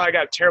to be like, oh, I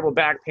got terrible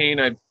back pain.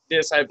 I have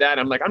this, I have that.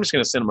 And I'm like, I'm just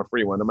going to send them a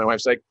free one. And my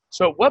wife's like,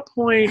 so at what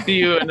point do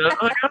you, and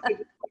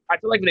I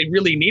feel like they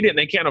really need it and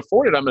they can't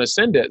afford it. I'm going to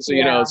send it. So,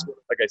 it's,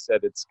 like I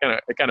said, it's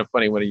kind of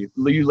funny when you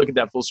look at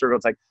that full circle.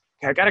 It's like,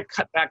 I got to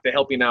cut back to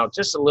helping out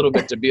just a little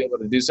bit to be able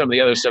to do some of the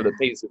other stuff that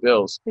pays the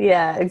bills.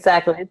 Yeah,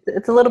 exactly.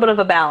 It's a little bit of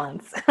a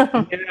balance.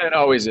 Yeah, it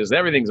always is.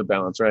 Everything's a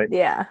balance, right?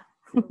 Yeah.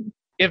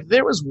 If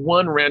there was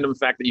one random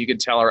fact that you could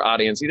tell our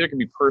audience, either it can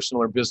be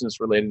personal or business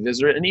related, is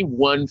there any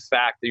one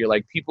fact that you're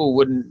like,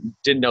 people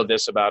didn't know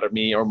this about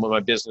me or my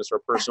business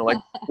or personal?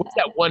 What's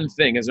that one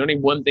thing? Is there any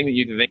one thing that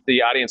you think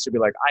the audience would be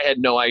like, I had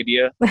no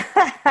idea?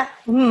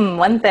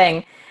 One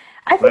thing.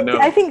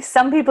 I think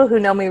some people who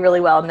know me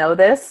really well know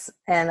this,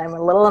 and I'm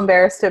a little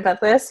embarrassed to admit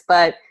this,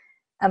 but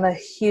I'm a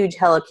huge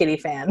Hello Kitty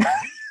fan.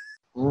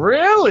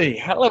 Really?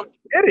 Hello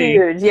Kitty?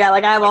 Huge. Yeah,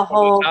 I have a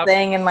whole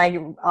thing in my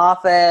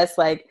office,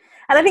 and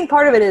I think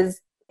part of it is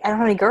I don't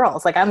have any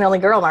girls. I'm the only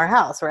girl in our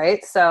house,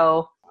 right?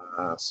 So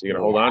so you're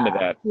going to hold on to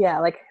that.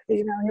 Yeah,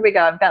 here we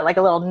go. I've got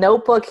a little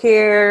notebook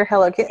here.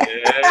 Hello Kitty.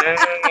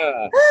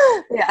 Yeah.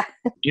 Yeah.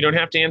 You don't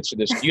have to answer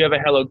this. Do you have a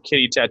Hello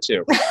Kitty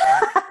tattoo?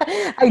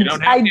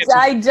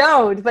 I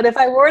don't, but if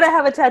I were to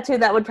have a tattoo,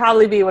 that would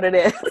probably be what it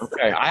is.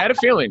 Okay, I had a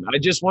feeling. I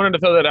just wanted to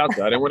throw that out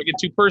there. I didn't want to get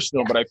too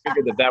personal, but I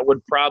figured that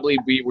would probably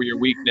be where your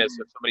weakness.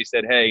 If somebody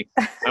said, hey,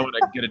 I want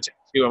to get a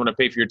tattoo, I want to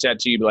pay for your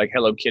tattoo, you'd be like,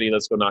 Hello Kitty,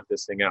 let's go knock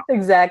this thing out.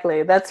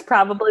 Exactly. That's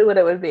probably what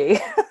it would be.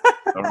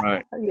 All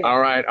right. Yeah. All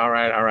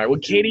right. Well,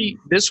 Katie,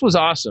 this was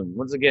awesome.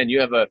 Once again, you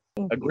have a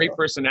great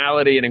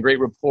personality and a great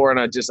rapport. And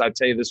I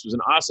tell you, this was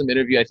an awesome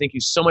interview. I thank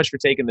you so much for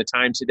taking the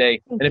time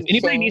today. And if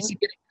anybody needs to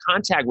get in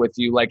contact with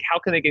you, how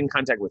can they get in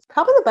contact with you?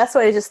 Probably the best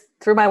way is just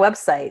through my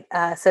website.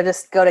 So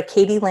just go to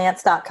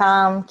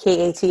katielance.com,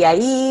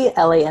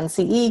 KATIELANCE,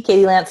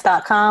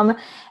 katielance.com.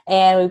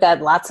 And we've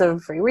got lots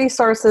of free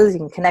resources. You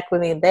can connect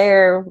with me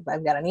there.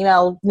 I've got an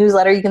email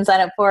newsletter you can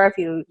sign up for if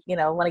you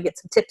want to get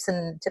some tips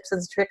and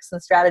tricks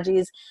and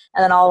strategies.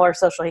 And then all of our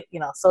social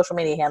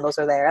media handles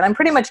are there. And I'm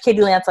pretty much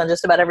Katie Lance on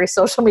just about every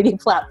social media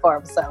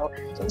platform. So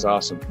that's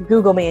awesome.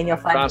 Google me and you'll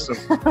find me.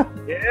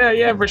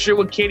 Yeah, for sure.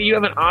 Well, Katie, you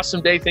have an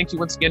awesome day. Thank you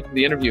once again for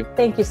the interview.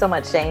 Thank you so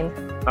much, Shane.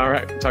 All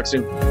right. Talk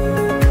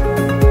soon.